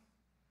done.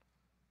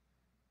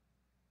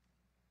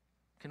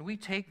 Can we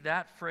take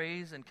that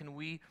phrase and can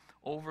we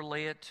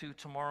overlay it to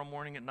tomorrow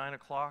morning at 9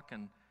 o'clock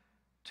and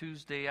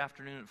Tuesday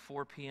afternoon at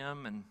 4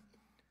 p.m. and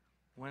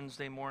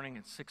Wednesday morning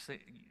at 6 a.m.?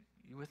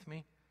 You with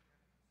me?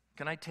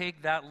 Can I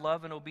take that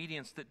love and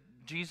obedience that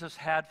Jesus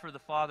had for the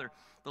Father,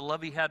 the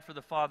love he had for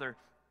the Father,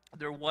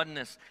 their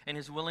oneness and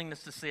his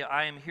willingness to say,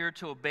 I am here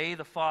to obey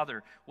the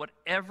Father,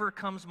 whatever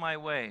comes my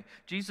way.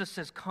 Jesus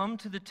says, come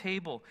to the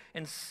table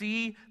and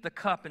see the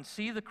cup and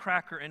see the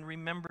cracker and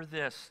remember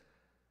this,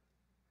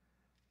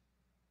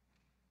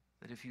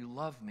 that if you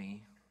love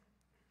me,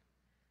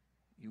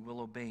 you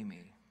will obey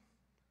me.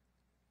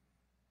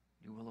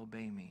 You will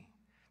obey me.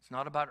 It's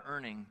not about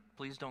earning.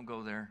 Please don't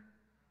go there.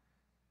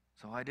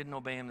 So I didn't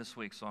obey him this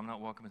week, so I'm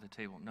not welcome at the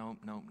table. No.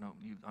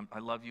 I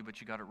love you,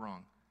 but you got it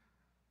wrong.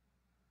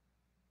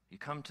 You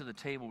come to the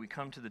table, we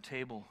come to the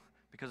table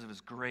because of his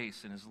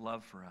grace and his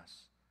love for us.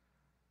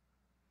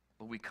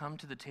 But we come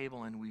to the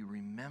table and we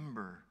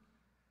remember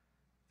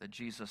that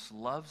Jesus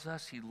loves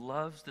us, he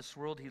loves this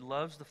world, he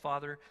loves the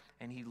Father,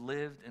 and he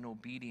lived in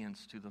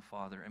obedience to the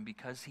Father. And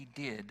because he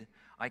did,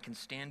 I can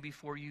stand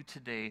before you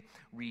today,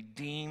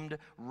 redeemed,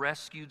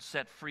 rescued,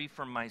 set free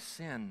from my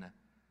sin.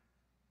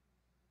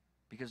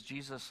 Because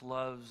Jesus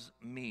loves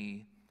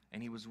me,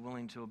 and he was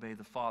willing to obey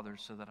the Father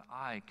so that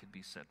I could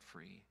be set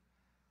free.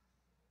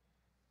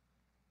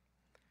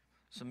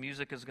 Some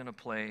music is going to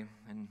play,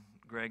 and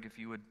Greg, if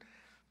you would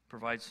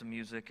provide some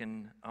music,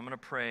 and I'm going to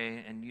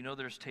pray, and you know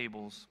there's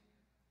tables.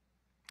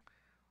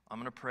 I'm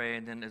going to pray,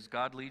 and then as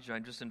God leads you, I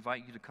just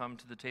invite you to come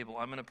to the table.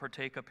 I'm going to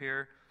partake up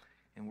here,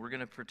 and we're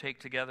going to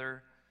partake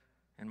together,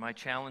 and my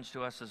challenge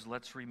to us is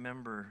let's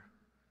remember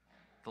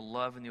the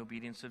love and the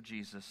obedience of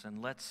Jesus,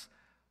 and let's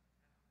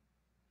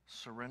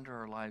surrender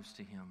our lives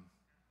to him.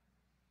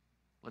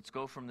 Let's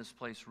go from this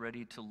place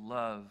ready to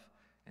love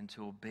and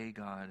to obey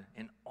God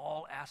in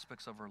all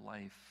aspects of our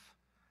life.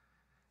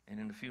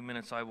 And in a few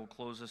minutes, I will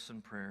close us in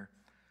prayer.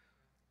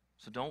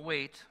 So don't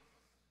wait,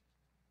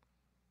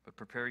 but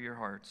prepare your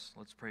hearts.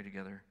 Let's pray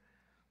together.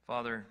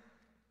 Father,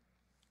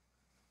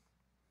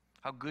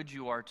 how good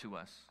you are to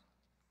us.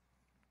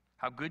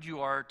 How good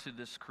you are to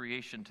this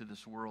creation, to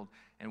this world.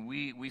 And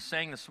we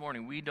sang this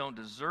morning, we don't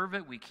deserve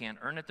it, we can't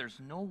earn it. There's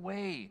no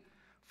way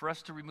for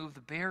us to remove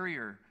the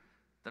barrier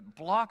that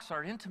blocks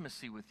our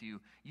intimacy with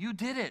you. You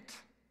did it.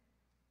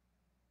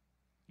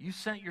 You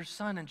sent your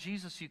Son, and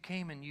Jesus, you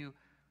came and you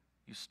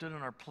stood in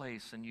our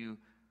place, and you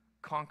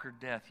conquered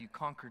death, you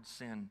conquered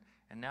sin,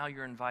 and now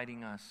you're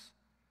inviting us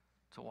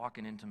to walk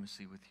in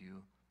intimacy with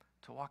you,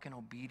 to walk in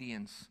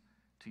obedience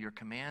to your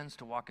commands,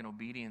 to walk in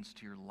obedience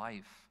to your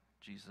life,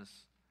 Jesus.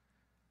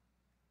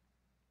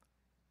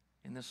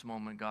 In this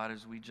moment, God,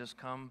 as we just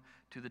come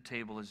to the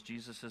table as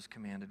Jesus has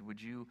commanded,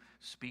 would you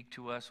speak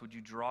to us? Would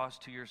you draw us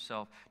to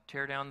yourself?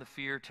 Tear down the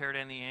fear, tear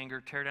down the anger,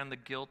 tear down the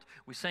guilt.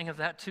 We sang of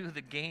that too,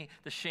 the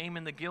shame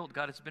and the guilt.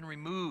 God, it's been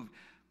removed,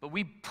 but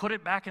we put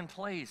it back in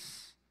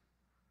place.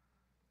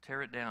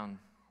 Tear it down.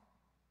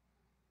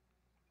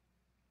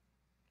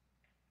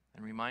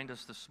 And remind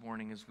us this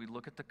morning as we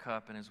look at the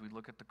cup and as we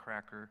look at the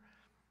cracker,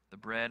 the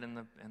bread and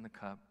the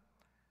cup,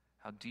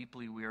 how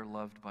deeply we are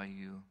loved by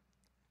you.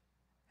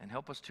 And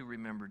help us to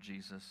remember,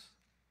 Jesus,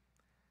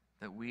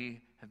 that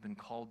we have been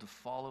called to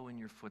follow in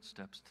your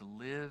footsteps, to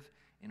live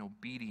in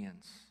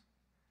obedience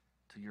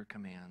to your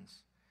commands.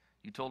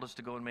 You told us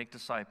to go and make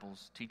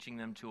disciples, teaching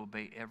them to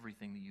obey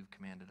everything that you've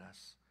commanded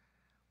us.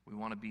 We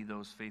want to be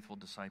those faithful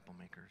disciple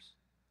makers.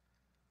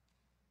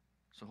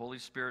 So Holy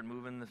Spirit,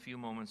 move in the few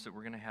moments that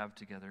we're going to have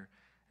together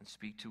and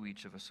speak to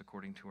each of us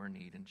according to our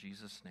need. In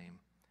Jesus' name,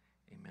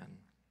 amen.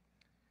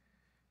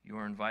 You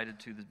are invited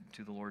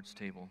to the Lord's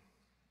table.